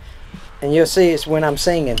 and you'll see it's when I'm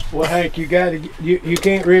singing. Well, Hank, you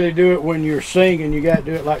can't really do it when you're singing. You got to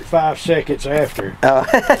do it like 5 seconds after. Oh,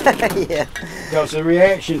 yeah. Because the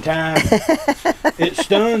reaction time, it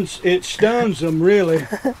stuns them really.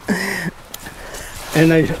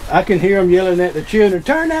 And I can hear them yelling at the children,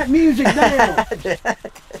 "Turn that music down."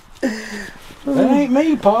 That ain't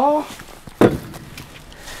me, Paul.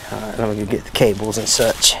 All right, let me go get the cables and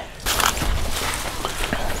such.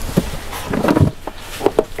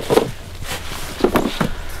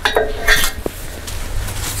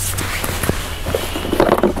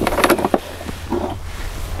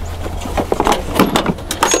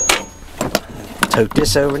 Tote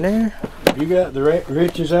this over there. You got the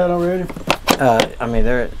riches out already? I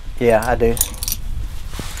mean, yeah, I do.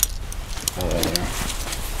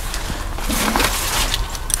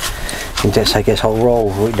 You just take this whole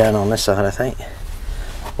roll we done on this side, I think.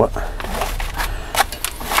 What?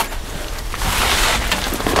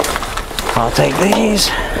 I'll take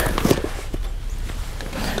these.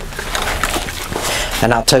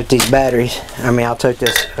 And I'll tote these batteries. I'll tote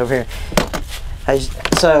this over here.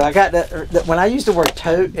 So I got when I use the word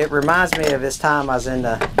tote, it reminds me of this time I was in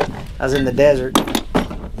the desert,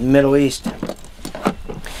 Middle East,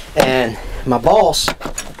 and my boss,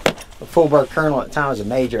 a full-bird colonel at the time, was a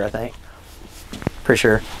major, I think, for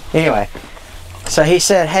sure. Anyway, so he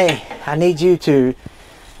said, "Hey, I need you to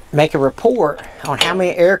make a report on how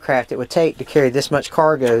many aircraft it would take to carry this much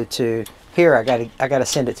cargo to here. I gotta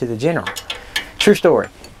send it to the general." True story.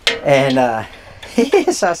 And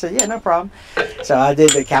so I said, "Yeah, no problem." So I did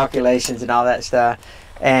the calculations and all that stuff.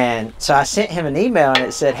 And so I sent him an email and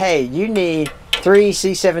it said, "Hey, you need 3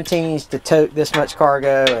 C-17s to tote this much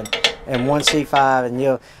cargo and 1 C-5, and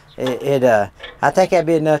I think that'd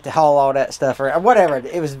be enough to haul all that stuff or whatever."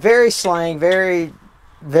 It was very slang, very,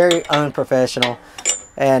 very unprofessional.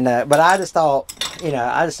 And but I just thought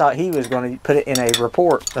he was going to put it in a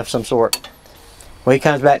report of some sort. Well, he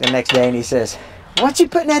comes back the next day and he says, "What you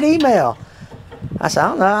put in that email?" I said, "I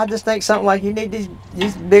don't know. I just think something like you need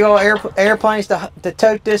these big old airplanes to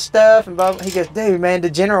tote this stuff." And blah, blah. He goes, "Dude, man, the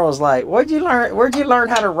general's like, where'd you learn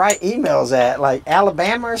how to write emails at? Like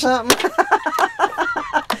Alabama or something?"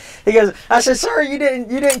 He goes, I said, "Sir, you didn't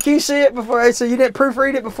QC it before, so you didn't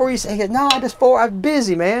proofread it before you said." He goes, "No, I'm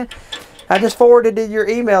busy, man. I just forwarded your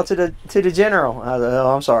email to the general." I was like,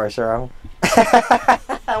 "Oh, I'm sorry, sir.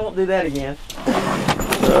 I won't do that again."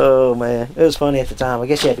 Oh man, it was funny at the time. I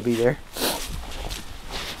guess you had to be there.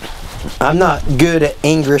 I'm not good at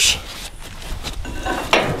English.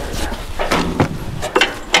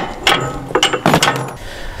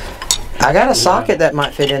 I got a socket that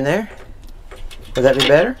might fit in there. Would that be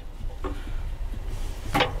better?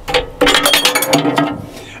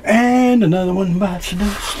 And another one bites the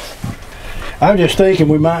dust. I was just thinking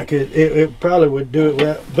we might it probably would do it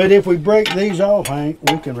well, but if we break these off, Hank,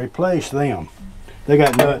 we can replace them. They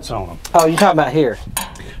got nuts on them. Oh, you're talking about here?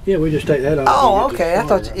 Yeah, we just take that off. Oh, okay. I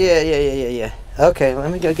thought. Yeah. Okay, let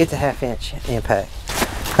me go get the 1/2-inch impact.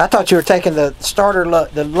 I thought you were taking the starter,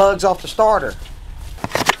 the lugs off the starter.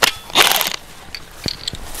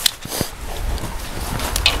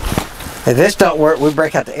 If this don't work, we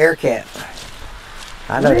break out the air cap.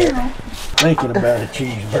 I know that. Thinking about a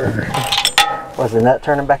cheeseburger. Was the nut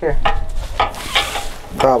turning back here?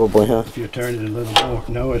 Probably, huh? If you turn it a little more.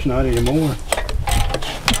 No, it's not anymore.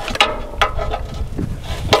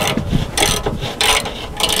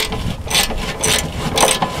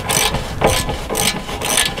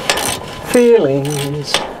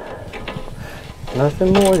 Feelings.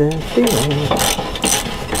 Nothing more than feeling.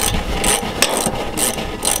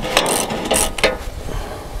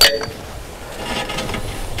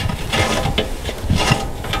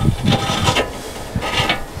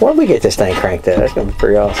 Where do we get this thing cranked up? That's gonna be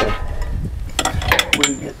pretty awesome. We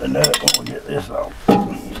can get the nut when we get this off.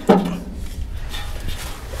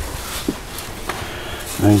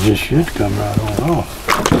 And it just should come right on off.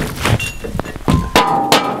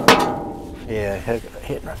 Yeah,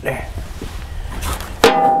 hitting right there.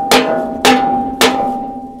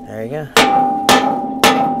 There you go.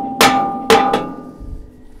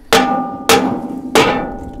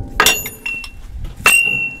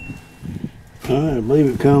 Alright, I believe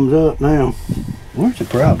it comes up now. Where's the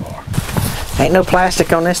pry bar? Ain't no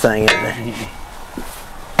plastic on this thing, is there?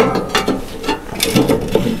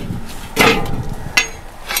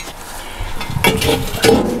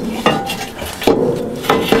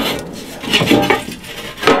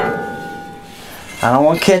 I don't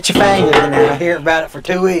want to catch your fingers in there. I hear about it for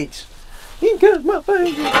 2 weeks. You can cut my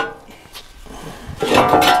fingers.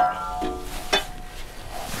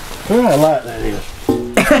 Very light that is.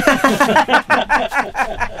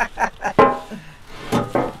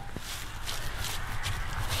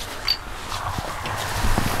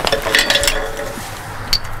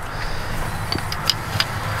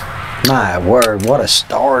 My word, what a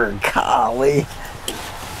starter, golly.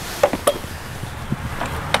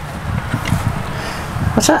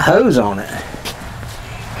 What's that hose on it?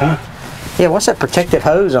 Huh? Yeah, what's that protective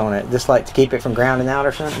hose on it? Just like to keep it from grounding out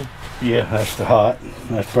or something? Yeah, that's the hot.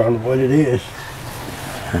 That's probably what it is.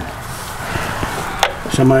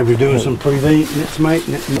 Somebody be doing some pre-heat and it's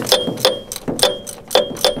making it.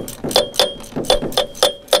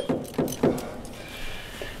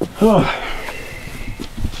 Oh.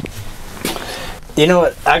 You know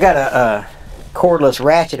what? I got a cordless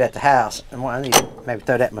ratchet at the house, and I need to maybe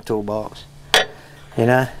throw that in my toolbox. You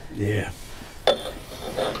know? Yeah.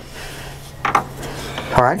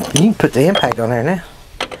 All right, you can put the impact on there now.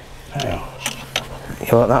 How?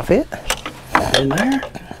 Will it not fit? In there?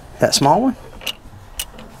 That small one?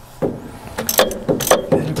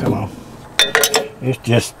 It'll come on. It's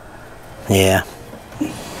just... Yeah.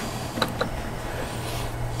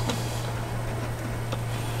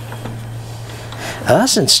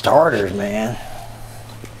 Us and starters, man.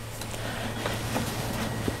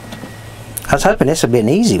 I was hoping this would be an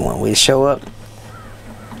easy one. We just show up,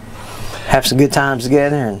 have some good times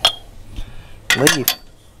together, and leave.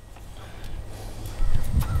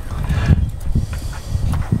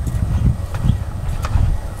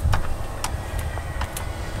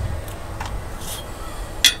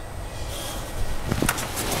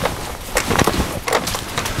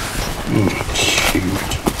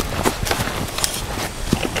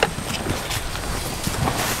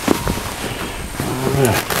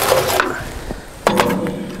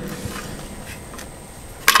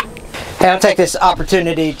 Hey, I'll take this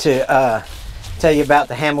opportunity to tell you about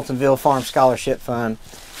the Hamiltonville Farm Scholarship Fund.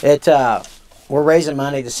 We're raising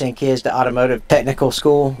money to send kids to automotive technical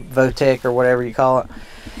school, VOTEC or whatever you call it.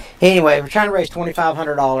 Anyway, we're trying to raise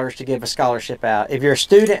 $2,500 to give a scholarship out. If you're a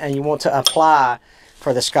student and you want to apply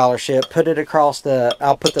for the scholarship, put it across the,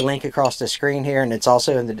 I'll put the link across the screen here, and it's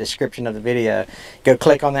also in the description of the video. Go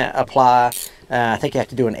click on that, apply. I think you have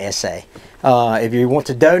to do an essay. If you want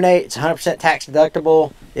to donate, it's 100% tax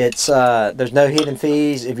deductible. It's there's no hidden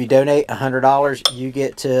fees. If you donate $100, you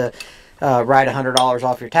get to write $100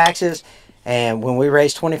 off your taxes. And when we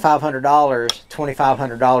raise $2,500,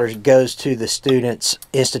 $2,500 goes to the student's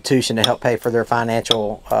institution to help pay for their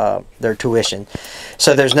financial, their tuition.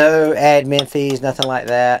 So there's no admin fees, nothing like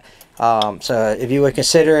that. So if you would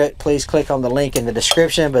consider it, please click on the link in the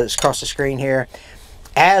description, but it's across the screen here.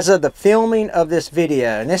 As of the filming of this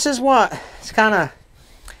video, and this is what, it's kind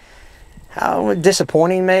of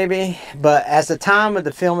disappointing maybe, but as the time of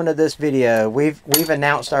the filming of this video, we've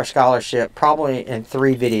announced our scholarship probably in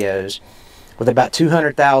 3 videos with about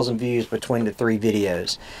 200,000 views between the 3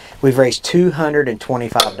 videos. We've raised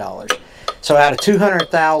 $225. So out of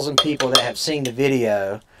 200,000 people that have seen the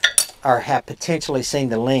video or have potentially seen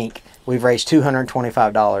the link, we've raised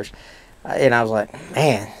 $225. And I was like,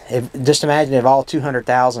 man, just imagine if all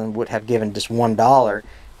 200,000 would have given just $1,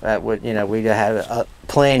 that would, you know, we'd have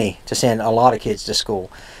plenty to send a lot of kids to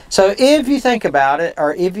school. So if you think about it,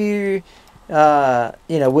 or if you,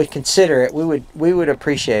 you know, would consider it, we would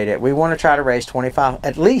appreciate it. We want to try to raise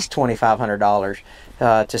at least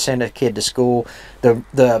 $2,500 to send a kid to school.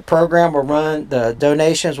 The program will run, the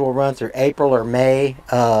donations will run through April or May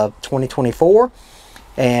of 2024,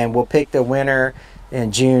 and we'll pick the winner in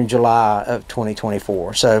June, July of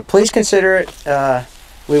 2024. So please consider it.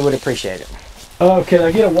 We would appreciate it. Can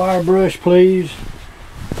I get a wire brush, please?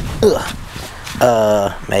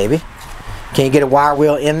 Maybe. Can you get a wire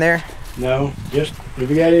wheel in there? No, just if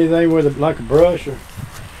you got anything with like a brush or.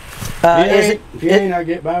 If you ain't, I'll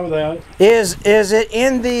get by without it. Is it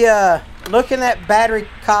in the look in that battery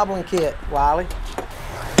cobbling kit, Wiley?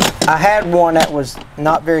 I had one that was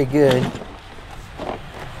not very good.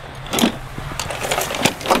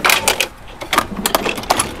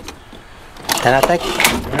 And I think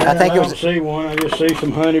it was. I don't see one. I just see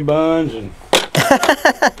some honey buns and.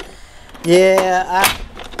 Yeah,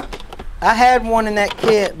 I had one in that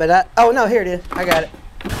kit, but oh no, here it is. I got it.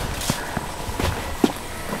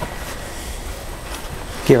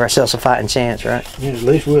 Give ourselves a fighting chance, right? Yeah, at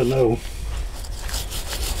least we'll know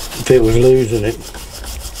if it was losing it.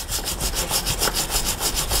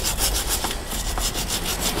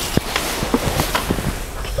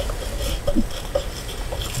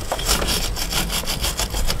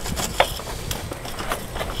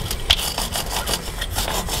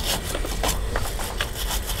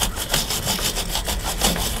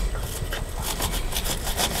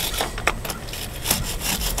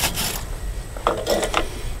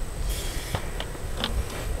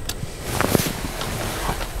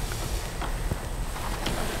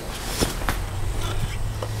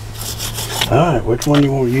 Alright, which one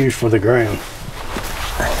you want to use for the ground?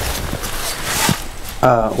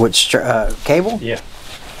 Which cable? Yeah.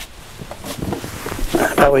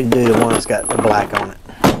 I thought we'd do the one that's got the black on it.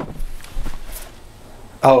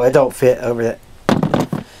 Oh, it don't fit over that.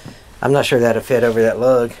 I'm not sure that'll fit over that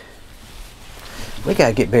lug. We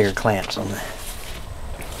gotta get bigger clamps on that.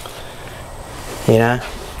 You know?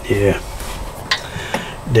 Yeah.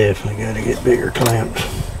 Definitely gotta get bigger clamps.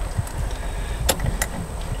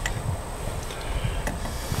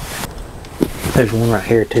 There's one right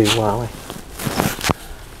here too, Wally.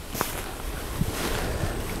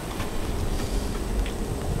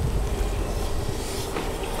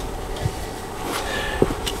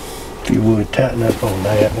 If you would tighten up on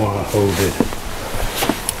that while I hold it.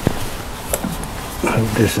 Hold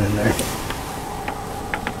this in there.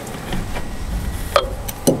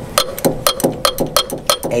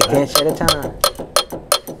 Eighth-inch at a time.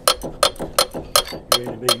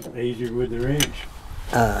 Ready to be easier with the wrench?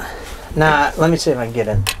 Nah, let me see if I can get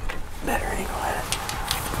a better angle at it.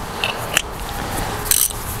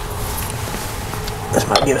 This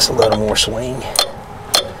might give us a little more swing.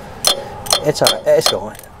 It's alright, it's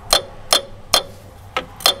going.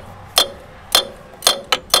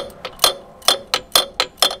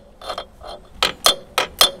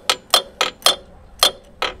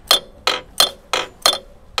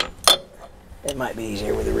 It might be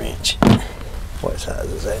easier with a wrench. What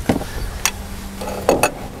size is that?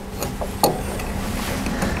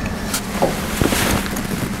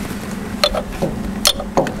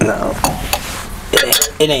 No,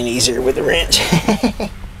 it ain't easier with a wrench.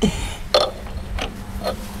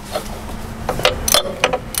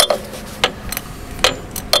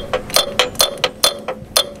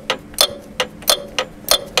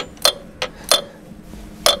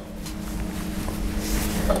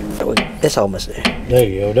 It's almost there. There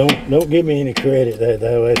you go. Don't give me any credit there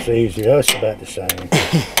though. That's easier. That's about the same.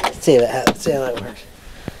 see how that works.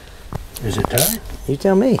 Is it tight? You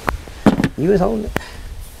tell me. You was holding it.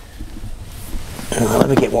 Let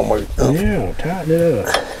me get one more. Yeah, tighten it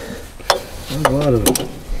up. There's a lot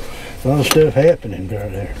of stuff happening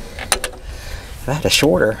right there. If I had a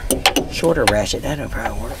shorter ratchet, that'd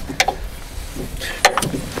probably work.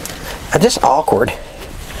 Just awkward.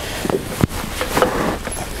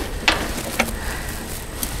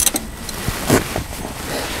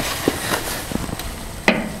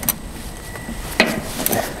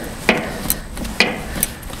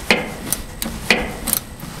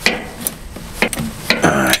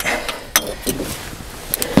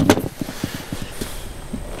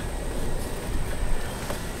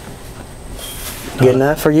 Good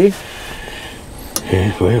enough for you?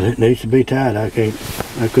 Yeah, well, it needs to be tight. I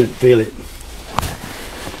couldn't feel it.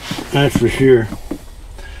 That's for sure.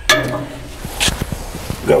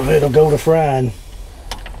 It'll go to frying.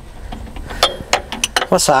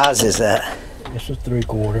 What size is that? It's a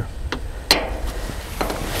 3/4.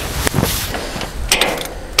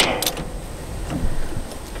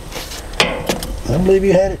 I believe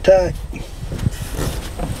you had it tight.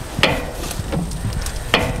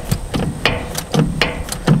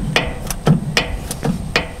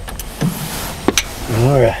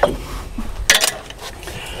 All right.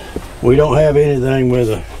 We don't have anything with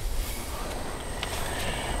a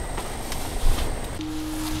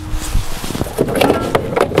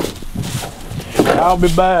I'll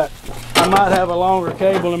be back. I might have a longer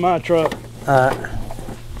cable in my truck.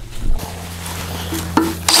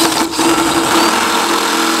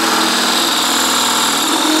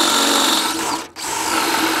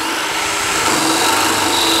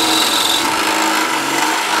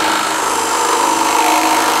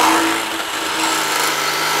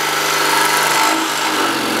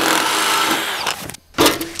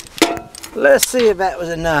 Let's see if that was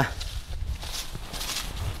enough.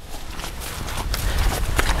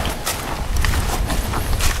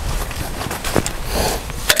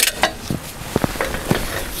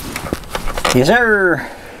 Yes,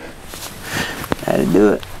 sir. That'll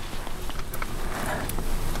do it.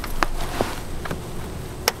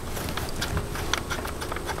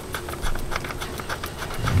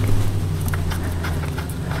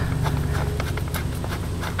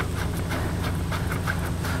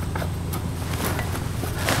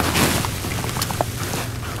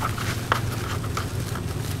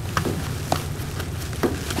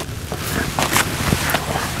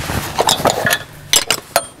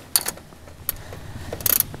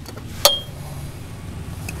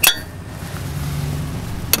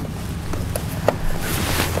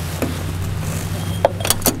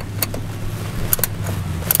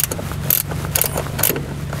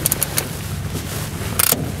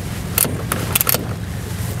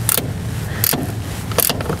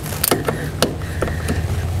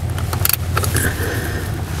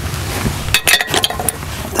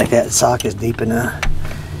 That sock is deep enough.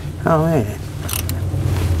 Oh man.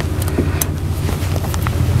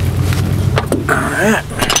 Alright.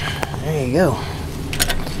 There you go.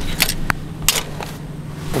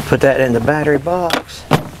 We'll put that in the battery box.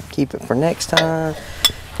 Keep it for next time.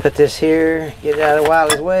 Put this here. Get it out of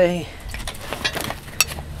Wiley's way.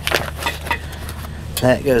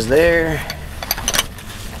 That goes there.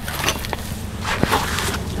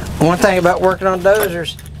 One thing about working on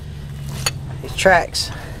dozers is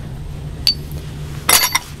tracks.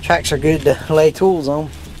 Tracks are good to lay tools on.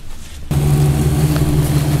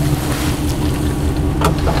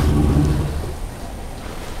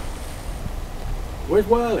 Where's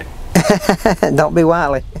Wiley? Don't be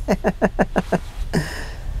Wiley.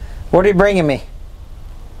 What are you bringing me?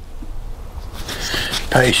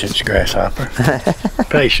 Patience, grasshopper.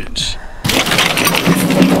 Patience.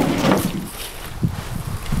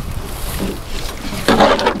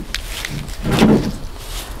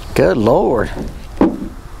 Good Lord.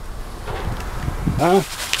 Huh?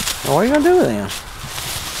 What are you gonna do with them?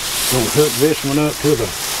 Gonna hook this one up to the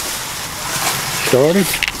starter.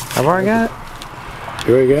 I've already got it.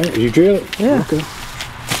 You already got it? Did you drill it? Yeah. Okay.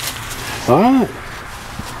 Alright.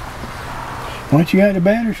 Once you got the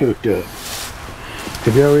batteries hooked up.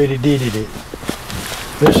 If you already did it.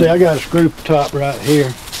 Let's see, I got a screw top right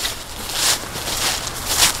here.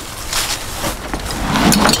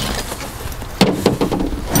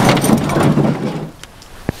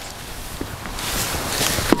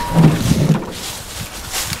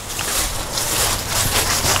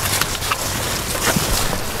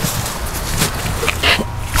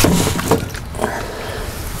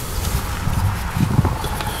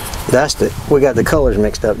 That's the, we got the colors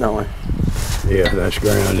mixed up, don't we? Yeah, that's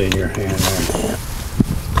ground in your hand there.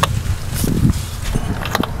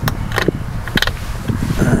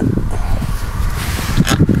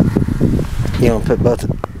 You want to put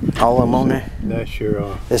both, all of them on there? That's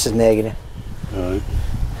your, this is negative. Alright.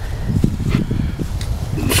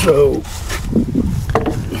 So,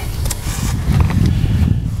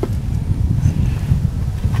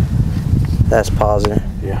 that's positive.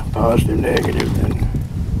 yeah, positive, negative, then.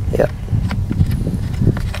 Yep.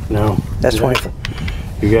 No. That's 24.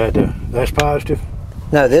 You got the, that's positive?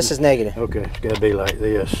 No, this is negative. Okay, it's got to be like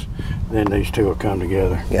this. Then these two will come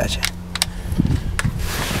together. Gotcha.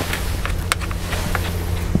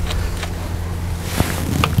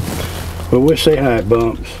 Well, we'll see how it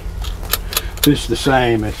bumps. This is the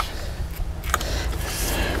same. It's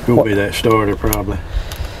going to be that starter probably.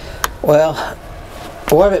 Well,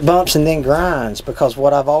 what if it bumps and then grinds? Because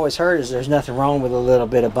what I've always heard is there's nothing wrong with a little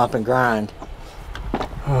bit of bump and grind.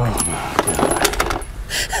 Oh my God.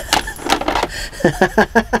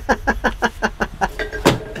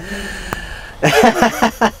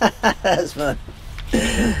 That's fun.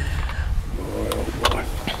 Oh boy.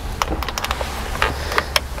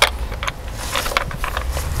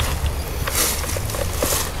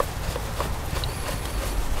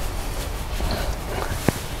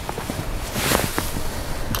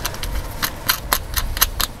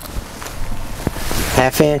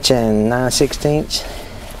 Half inch and 9/16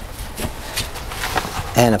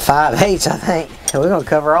 and a 5/8, I think. We're gonna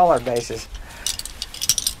cover all our bases.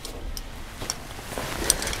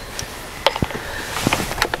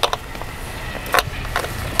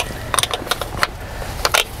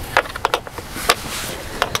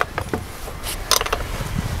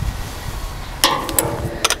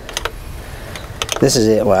 This is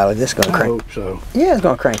it, Wiley. This is gonna crank. I hope so. Yeah, it's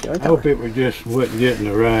gonna crank it. I hope it was just wasn't getting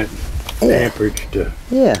the right amperage to.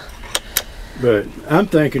 Yeah. But I'm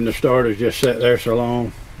thinking the starter's just sat there so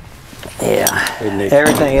long. Yeah.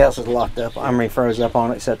 Everything else is locked up. I mean, froze up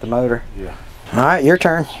on it except the motor. Yeah. All right, your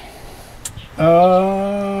turn.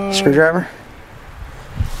 Screwdriver.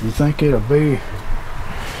 You think it'll be?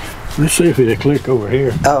 Let's see if it'll click over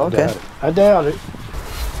here. Oh, okay. I doubt it.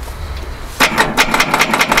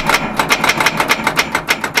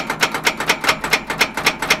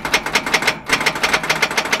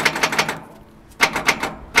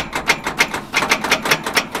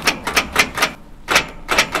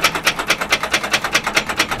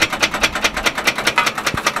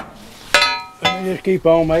 Just keep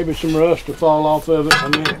on, maybe some rust will fall off of it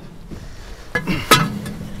in a minute.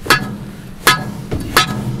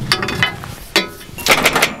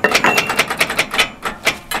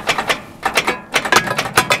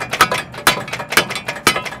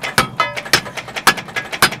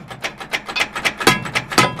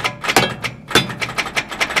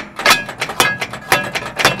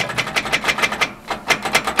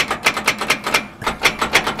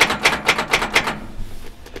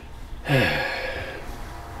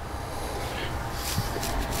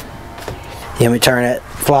 You want me to turn that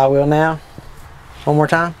flywheel now? One more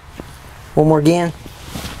time? One more again?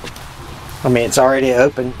 I mean, it's already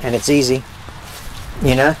open and it's easy,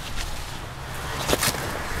 you know?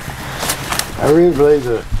 I really believe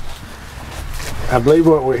I believe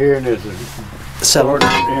what we're hearing is a starter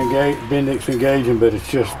Bendix engaging, but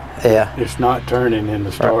it's just, it's not turning in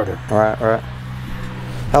the starter. Right.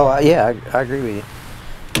 Oh, yeah, I agree with you.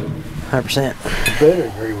 100%. You better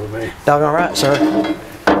agree with me. Doggone right, sir.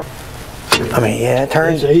 I mean, yeah, it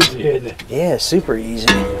turns. It's easy, isn't it? Yeah, super easy.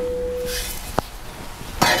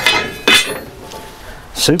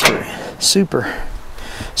 Super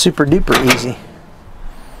duper easy.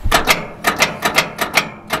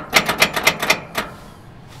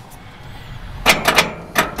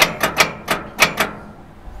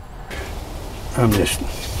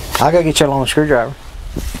 I'll go get you a long screwdriver.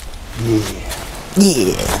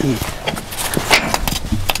 Yeah.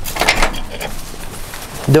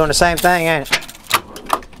 Doing the same thing, ain't it?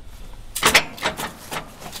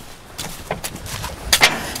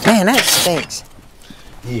 Man, that stinks.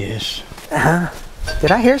 Yes.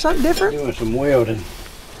 Did I hear something different? Doing some welding.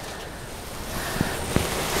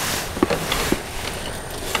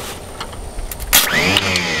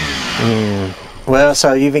 Well,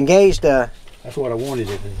 so you've engaged. That's what I wanted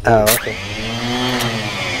it to do. Oh, okay.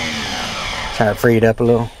 Try to free it up a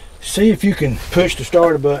little. See if you can push the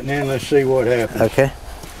starter button in. Let's see what happens. Okay.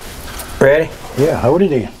 Ready? Yeah, hold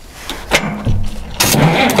it in.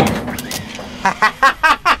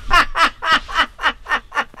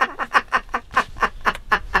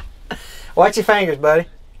 Watch your fingers, buddy.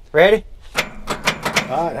 Ready?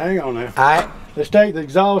 All right, hang on now. All right. Let's take the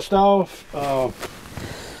exhaust off.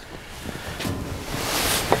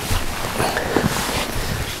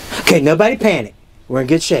 Okay, nobody panic. We're in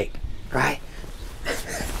good shape, right?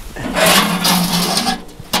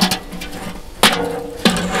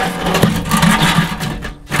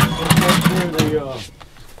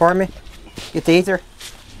 Pardon me? Get the ether.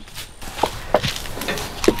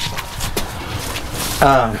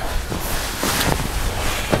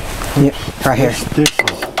 Yep, right here. This is,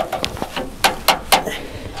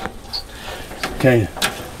 okay.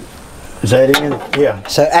 Is that in? Yeah.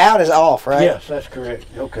 So out is off, right? Yes, that's correct.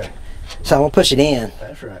 Okay. So I'm gonna push it in.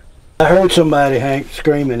 That's right. I heard somebody, Hank,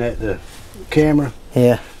 screaming at the camera.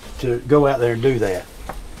 Yeah. To go out there and do that.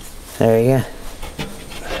 There you go.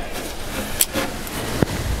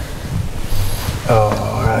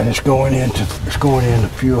 All right, it's going into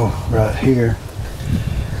fuel right here.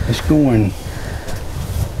 It's going.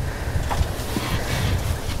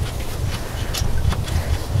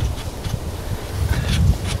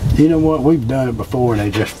 You know what? We've done it before, and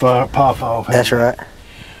they just pop off. That's right.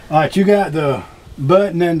 All right, you got the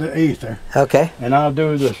button and the ether. Okay. And I'll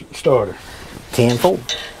do the starter. 10-4.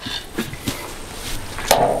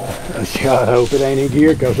 God, I hope it ain't in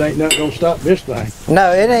gear, because ain't nothing gonna stop this thing.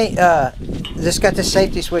 No, it ain't. Just got this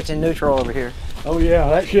safety switch in neutral over here. Oh yeah,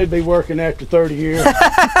 that should be working after 30 years. All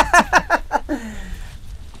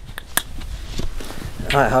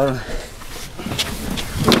right, hold on.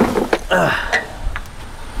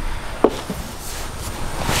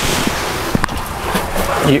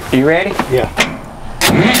 You ready? Yeah.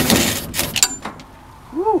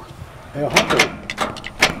 Woo! Hell,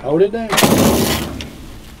 hold it down.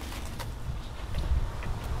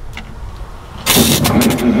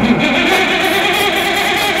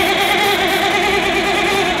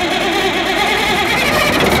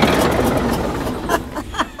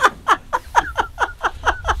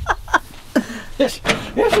 This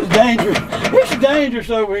is dangerous. This is dangerous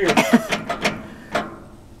over here.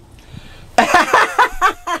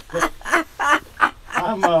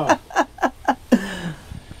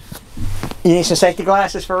 You need some safety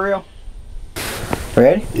glasses for real?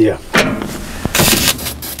 Ready? Yeah.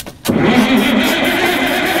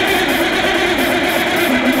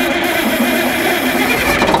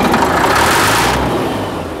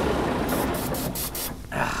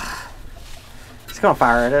 It's gonna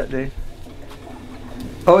fire it up, dude.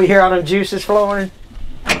 Oh, you hear all them juices flowing?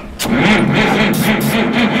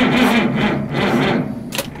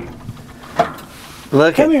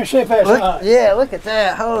 Look Come here and see if that's hot. Yeah, look at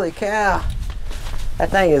that. Holy cow. That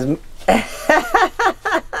thing is...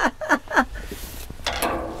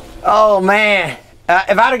 Oh, man.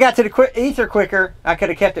 If I'd have got to the ether quicker, I could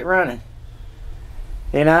have kept it running.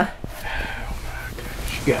 You know? Oh, my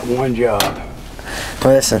gosh. You got one job.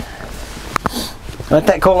 Listen. Let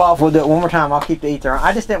that cool off. We'll do it one more time. I'll keep the ether on.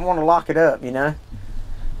 I just didn't want to lock it up, you know?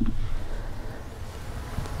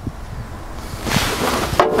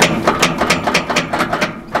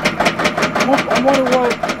 I wonder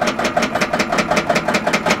what...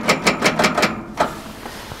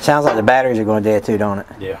 Sounds like the batteries are going dead too, don't it?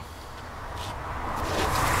 Yeah.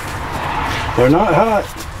 They're not hot.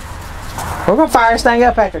 We're going to fire this thing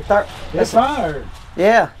up after 30. It's fired.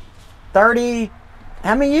 Yeah. 30...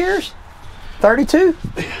 How many years? 32?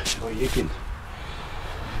 Well, you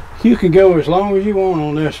can go as long as you want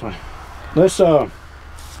on this one. Let's while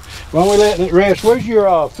we're letting it rest, where's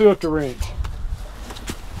your filter wrench?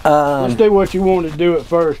 Let's do what you want to do at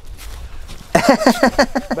first.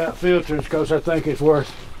 About filters, because I think it's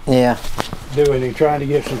worth doing and trying to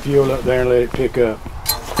get some fuel up there and let it pick up.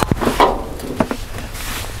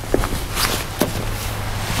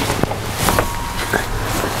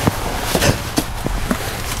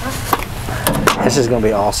 This is going to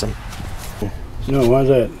be awesome. No, why is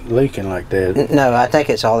that leaking like that? No, I think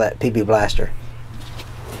it's all that PB blaster.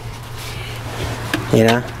 You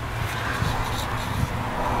know?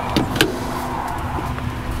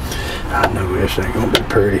 I know this ain't going to be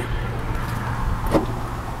pretty.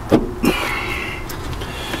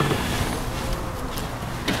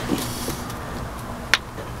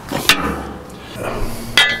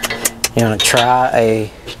 You want to try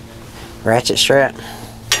a ratchet strap?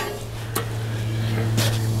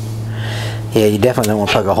 Yeah, you definitely don't want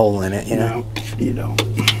to poke a hole in it, you know? No, you don't.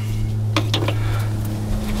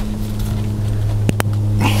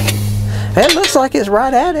 It looks like it's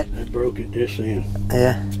right at it. I broke it this end.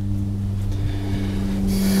 Yeah.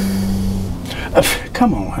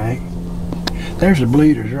 Come on, Hank. There's the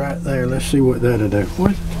bleeders right there. Let's see what that'll do.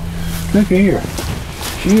 What? Look here.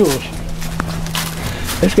 Fuels.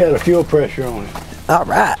 It's got a fuel pressure on it. All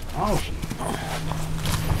right. Awesome.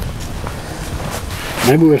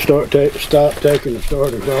 Maybe we'll stop taking the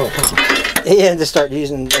starters off. Yeah, just start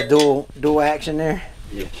using a dual action there.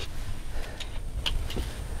 Yeah.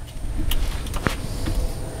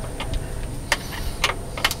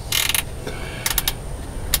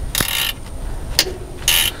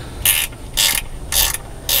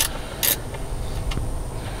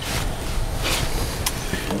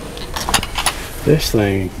 This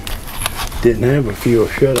thing didn't have a fuel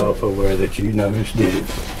shutoff over there that you noticed, did it?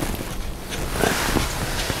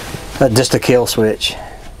 Just a kill switch.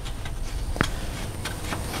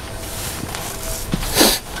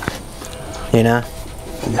 You know?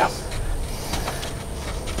 Yeah.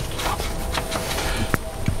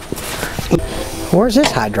 Where's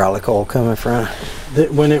this hydraulic oil coming from?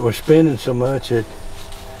 When it was spinning so much, it...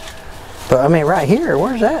 But I mean, right here,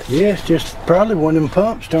 where's that? Yeah, it's just probably one of them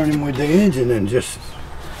pumps turning with the engine and just...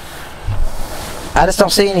 I just don't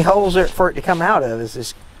see any holes there for it to come out of. It's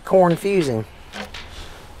just corn fusing.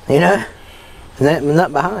 You know? And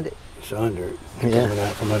nothing behind it. It's under it. Yeah. Coming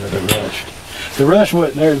out from under the rust. The rust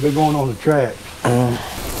wasn't there to be going on the track.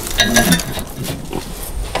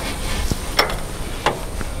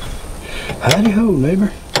 Howdy ho,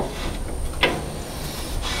 neighbor.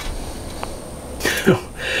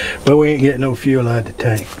 Well, we ain't getting no fuel out of the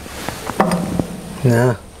tank.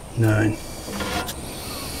 No. None.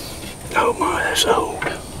 Oh my, that's old.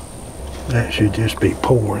 That should just be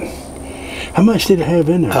pouring. How much did it have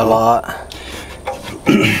in there? A lot.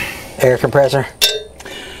 Air compressor?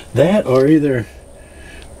 That or either,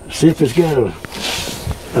 see if it's got a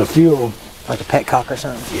fuel. Like a petcock or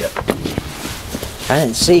something? Yep. I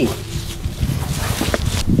didn't see.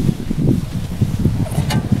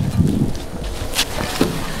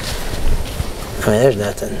 I mean, there's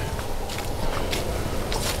nothing.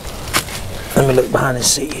 Let me look behind the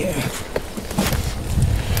seat here.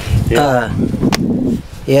 Yeah.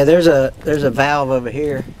 Yeah, there's a valve over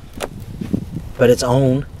here, but it's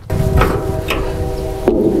on.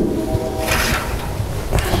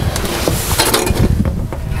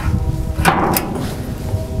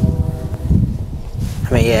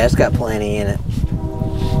 I mean, yeah, it's got plenty in it.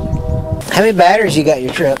 How many batteries you got in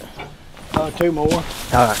your truck? 2 more. All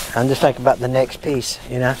right, I'm just thinking about the next piece,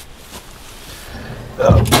 you know.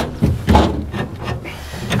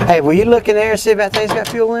 Hey, will you look in there and see if that thing's got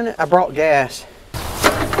fuel in it? I brought gas.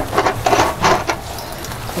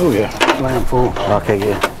 Oh yeah, lamp full. Okay,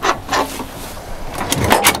 good.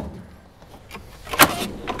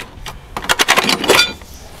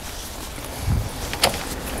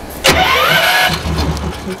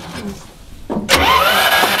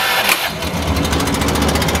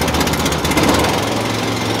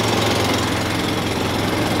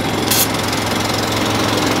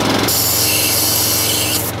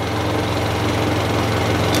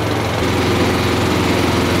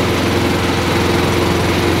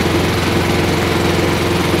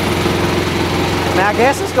 I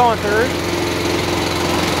guess it's going through.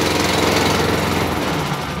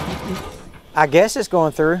 I guess it's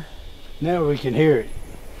going through. Now we can hear it.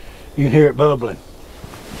 You can hear it bubbling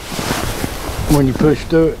when you push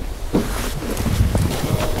through it.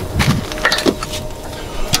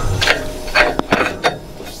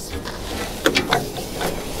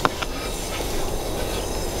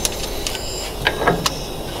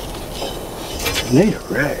 Need a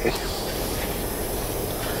rag.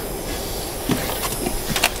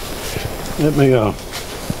 Let me yeah,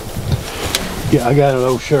 I got an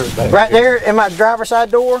old shirt back right there in my driver's side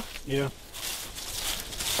door. Yeah.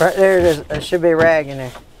 Right there, there should be a rag in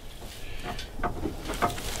there.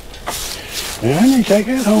 Man, I need to take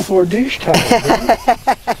that home for a dish towel.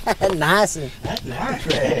 Nice. That's a nice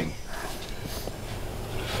rag.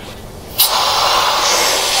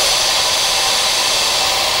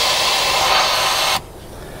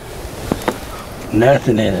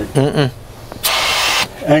 Nothing in it. Mm-mm.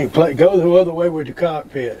 Go the other way with the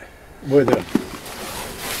cockpit. With the.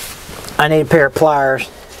 I need a pair of pliers.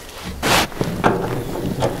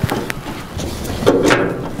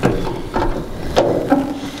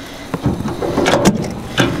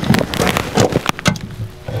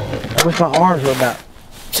 I wish my arms were about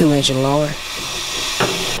 2 inches longer.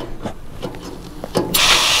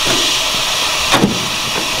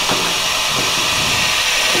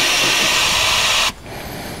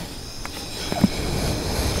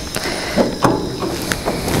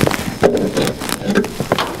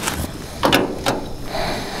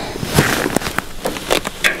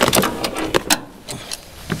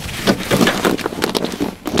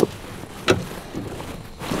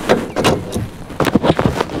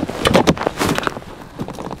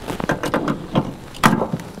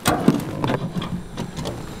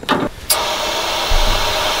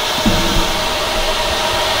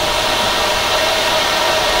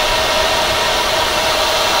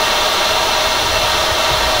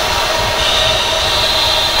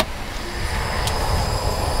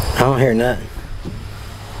 I don't hear nothing.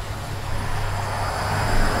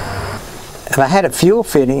 If I had a fuel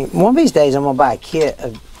fitting, one of these days I'm gonna buy a kit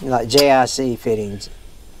of like JIC fittings.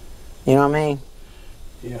 You know what I mean?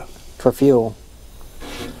 Yeah. For fuel.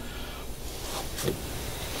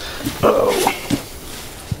 Uh-oh.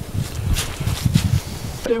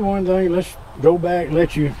 Do one thing, let's go back,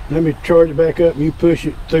 let me charge it back up and you push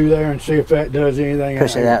it through there and see if that does anything.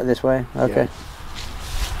 Push it out this way? Okay.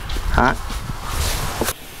 Yeah. All right.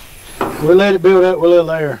 We'll let it build up with a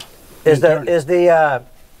little air. Is the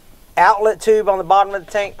outlet tube on the bottom of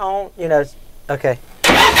the tank on? You know, okay.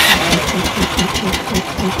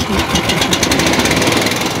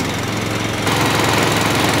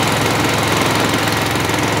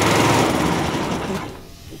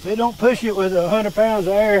 If they don't push it with 100 pounds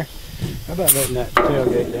of air, how about letting that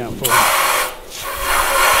tailgate down for you?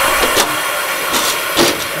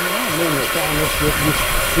 I remember the time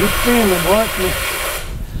this spinning once.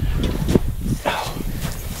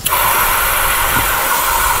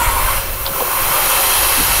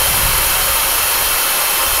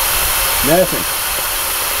 Nothing.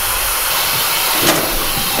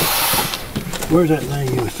 Where's that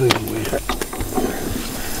thing you was fooling with?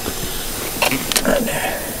 Right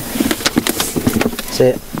there. That's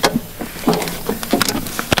it.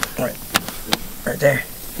 Right there.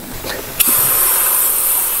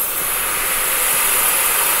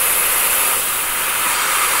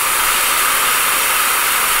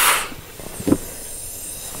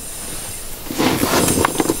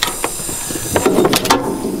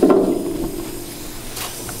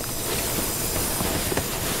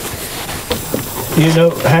 You know,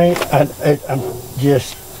 Hank, I'm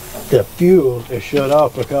just, the fuel is shut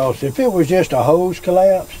off because if it was just a hose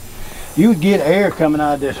collapse, you'd get air coming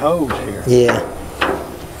out of this hose here. Yeah.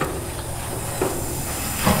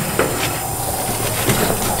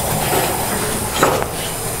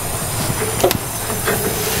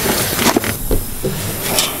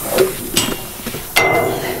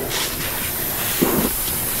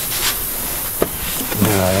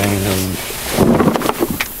 ain't no use.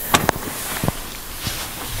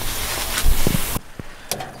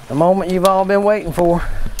 The moment you've all been waiting for.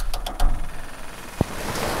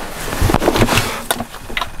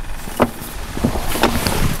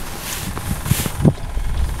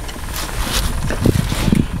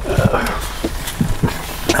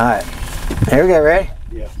 All right, here we go, ready?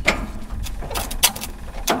 Yeah.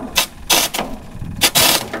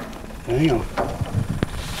 Hang on.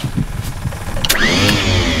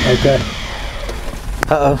 Okay.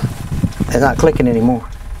 Uh-oh, it's not clicking anymore.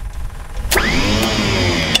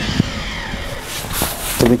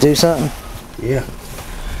 Did we do something? Yeah.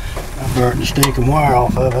 I burnt the stinking wire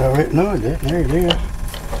off of it. I didn't know it did. There it is.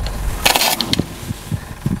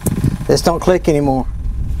 This don't click anymore.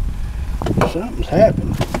 Something's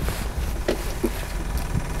happened.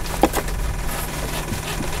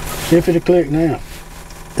 See if it'll click now.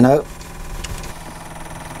 Nope.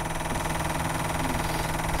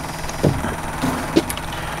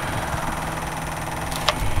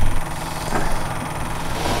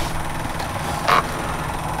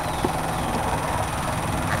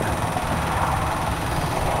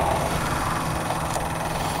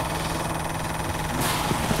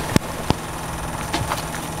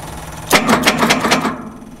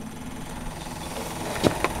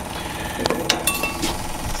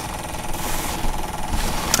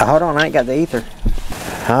 Hold on, I ain't got the ether.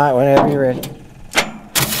 All right, whenever you're ready.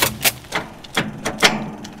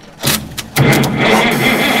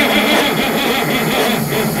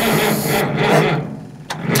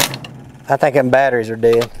 I think them batteries are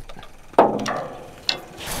dead.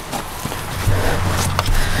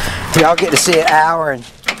 Y'all get to see an hour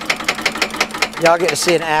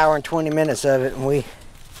and 20 minutes of it, and we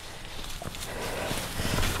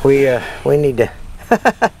need to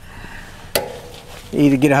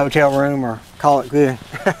either get a hotel room or call it good.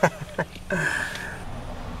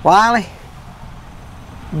 Wiley,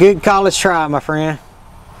 good college try, my friend.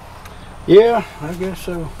 Yeah, I guess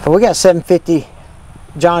so. So we got 750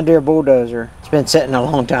 John Deere bulldozer. It's been sitting a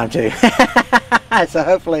long time too. So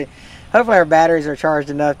hopefully our batteries are charged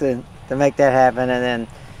enough to make that happen, and then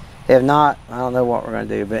if not, I don't know what we're going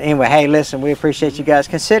to do. But anyway, hey, listen, we appreciate you guys.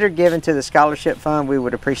 Consider giving to the scholarship fund. We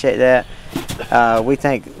would appreciate that. We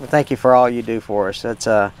thank you for all you do for us. That's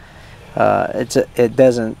it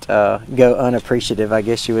doesn't go unappreciative, I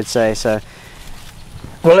guess you would say. So,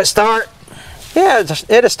 will it start? Yeah,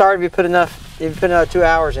 it'll start if you put enough. If you put another 2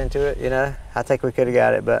 hours into it, you know, I think we could have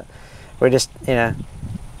got it. But we're just, you know,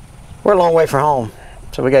 we're a long way from home,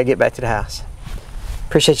 so we got to get back to the house.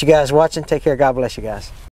 Appreciate you guys watching. Take care. God bless you guys.